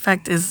Dunning-Kruger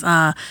effect is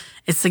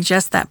it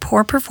suggests that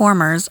poor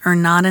performers are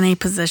not in a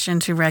position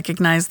to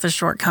recognize the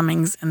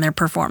shortcomings in their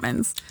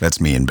performance.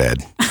 That's me in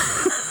bed.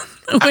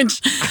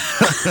 Which,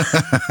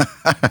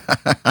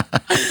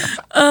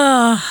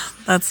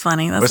 that's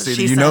funny. That's But what see,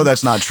 she you said. know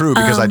that's not true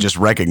because I just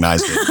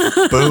recognized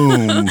it.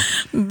 Boom.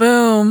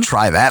 Boom.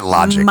 Try that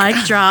logic. Mic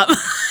drop.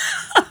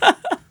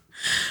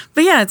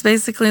 But yeah, it's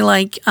basically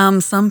like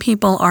some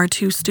people are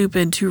too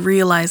stupid to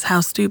realize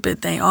how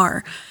stupid they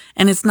are.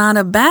 And it's not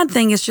a bad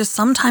thing. It's just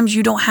sometimes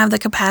you don't have the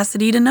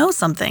capacity to know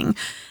something.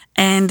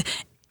 And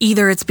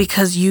either it's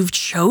because you've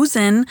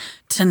chosen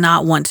to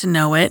not want to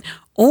know it,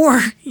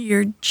 or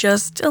you're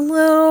just a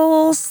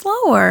little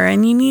slower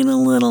and you need a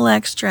little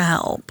extra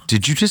help.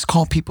 Did you just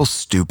call people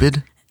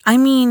stupid? I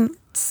mean,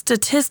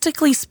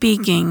 statistically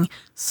speaking,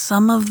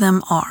 some of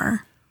them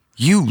are.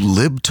 You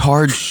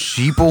libtard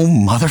sheeple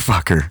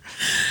motherfucker.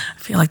 I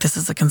feel like this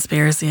is a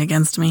conspiracy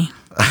against me.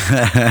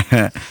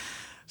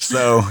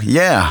 So,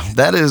 yeah,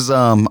 that is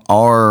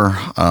our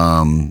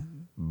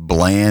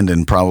bland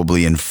and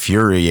probably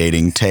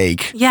infuriating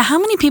take. Yeah, how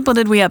many people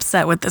did we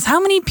upset with this?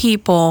 How many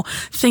people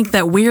think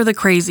that we're the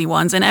crazy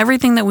ones and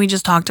everything that we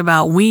just talked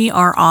about, we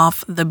are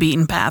off the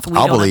beaten path?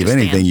 I'll believe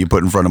anything you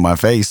put in front of my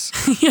face.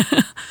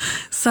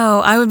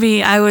 So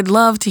I would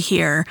love to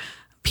hear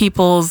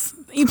people's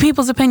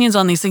opinions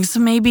on these things. So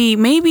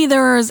maybe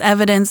there is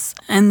evidence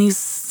in these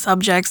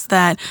subjects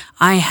that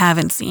I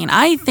haven't seen.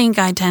 I think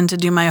I tend to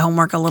do my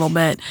homework a little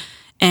bit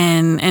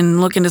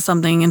and look into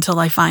something until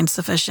I find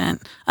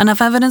sufficient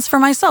enough evidence for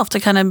myself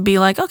to kind of be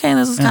like, okay,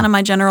 this is kind of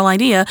my general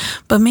idea,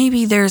 but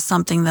maybe there's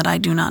something that I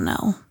do not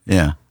know.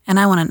 Yeah. And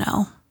I want to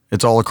know.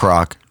 It's all a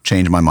crock.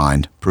 Change my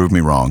mind. Prove me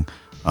wrong.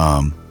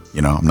 I'm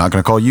not going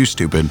to call you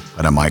stupid,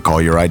 but I might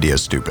call your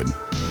ideas stupid.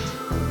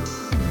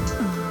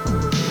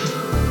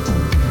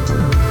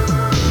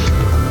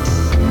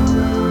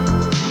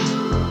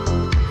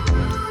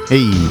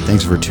 Hey,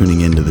 thanks for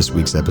tuning in to this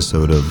week's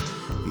episode of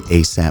the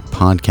ASAP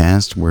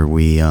podcast, where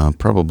we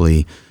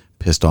probably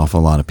pissed off a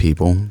lot of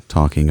people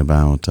talking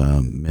about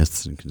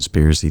myths and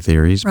conspiracy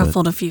theories.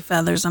 Ruffled a few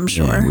feathers, I'm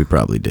sure. Yeah, we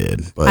probably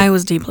did. But I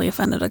was deeply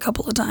offended a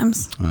couple of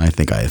times. I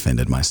think I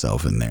offended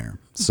myself in there.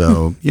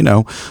 So,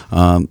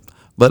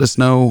 let us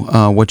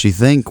know what you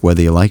think,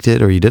 whether you liked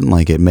it or you didn't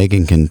like it.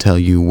 Megan can tell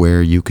you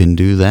where you can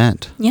do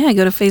that. Yeah,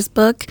 go to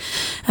Facebook.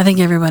 I think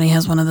everybody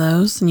has one of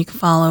those, and you can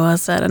follow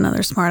us at Another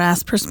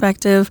Smartass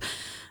Perspective.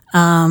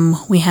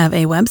 We have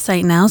a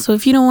website now, so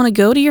if you don't want to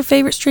go to your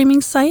favorite streaming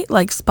site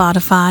like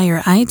Spotify or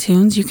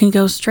iTunes, you can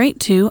go straight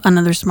to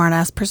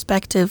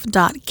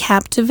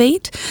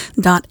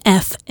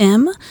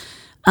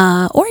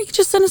anothersmartassperspective.captivate.fm, or you can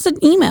just send us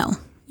an email.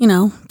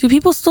 do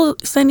people still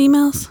send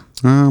emails?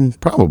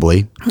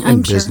 Probably I'm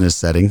in sure. business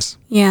settings.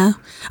 Yeah.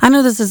 I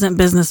know this isn't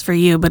business for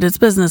you, but it's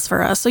business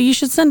for us. So you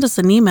should send us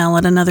an email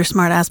at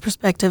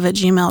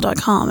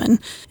anothersmartassperspective@gmail.com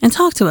and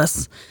talk to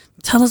us.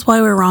 Tell us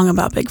why we're wrong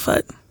about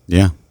Bigfoot.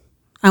 Yeah,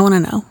 I want to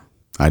know.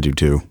 I do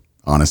too.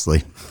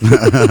 Honestly,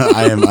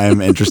 I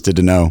am interested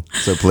to know.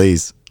 So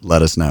please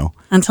let us know.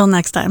 Until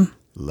next time.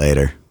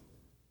 Later.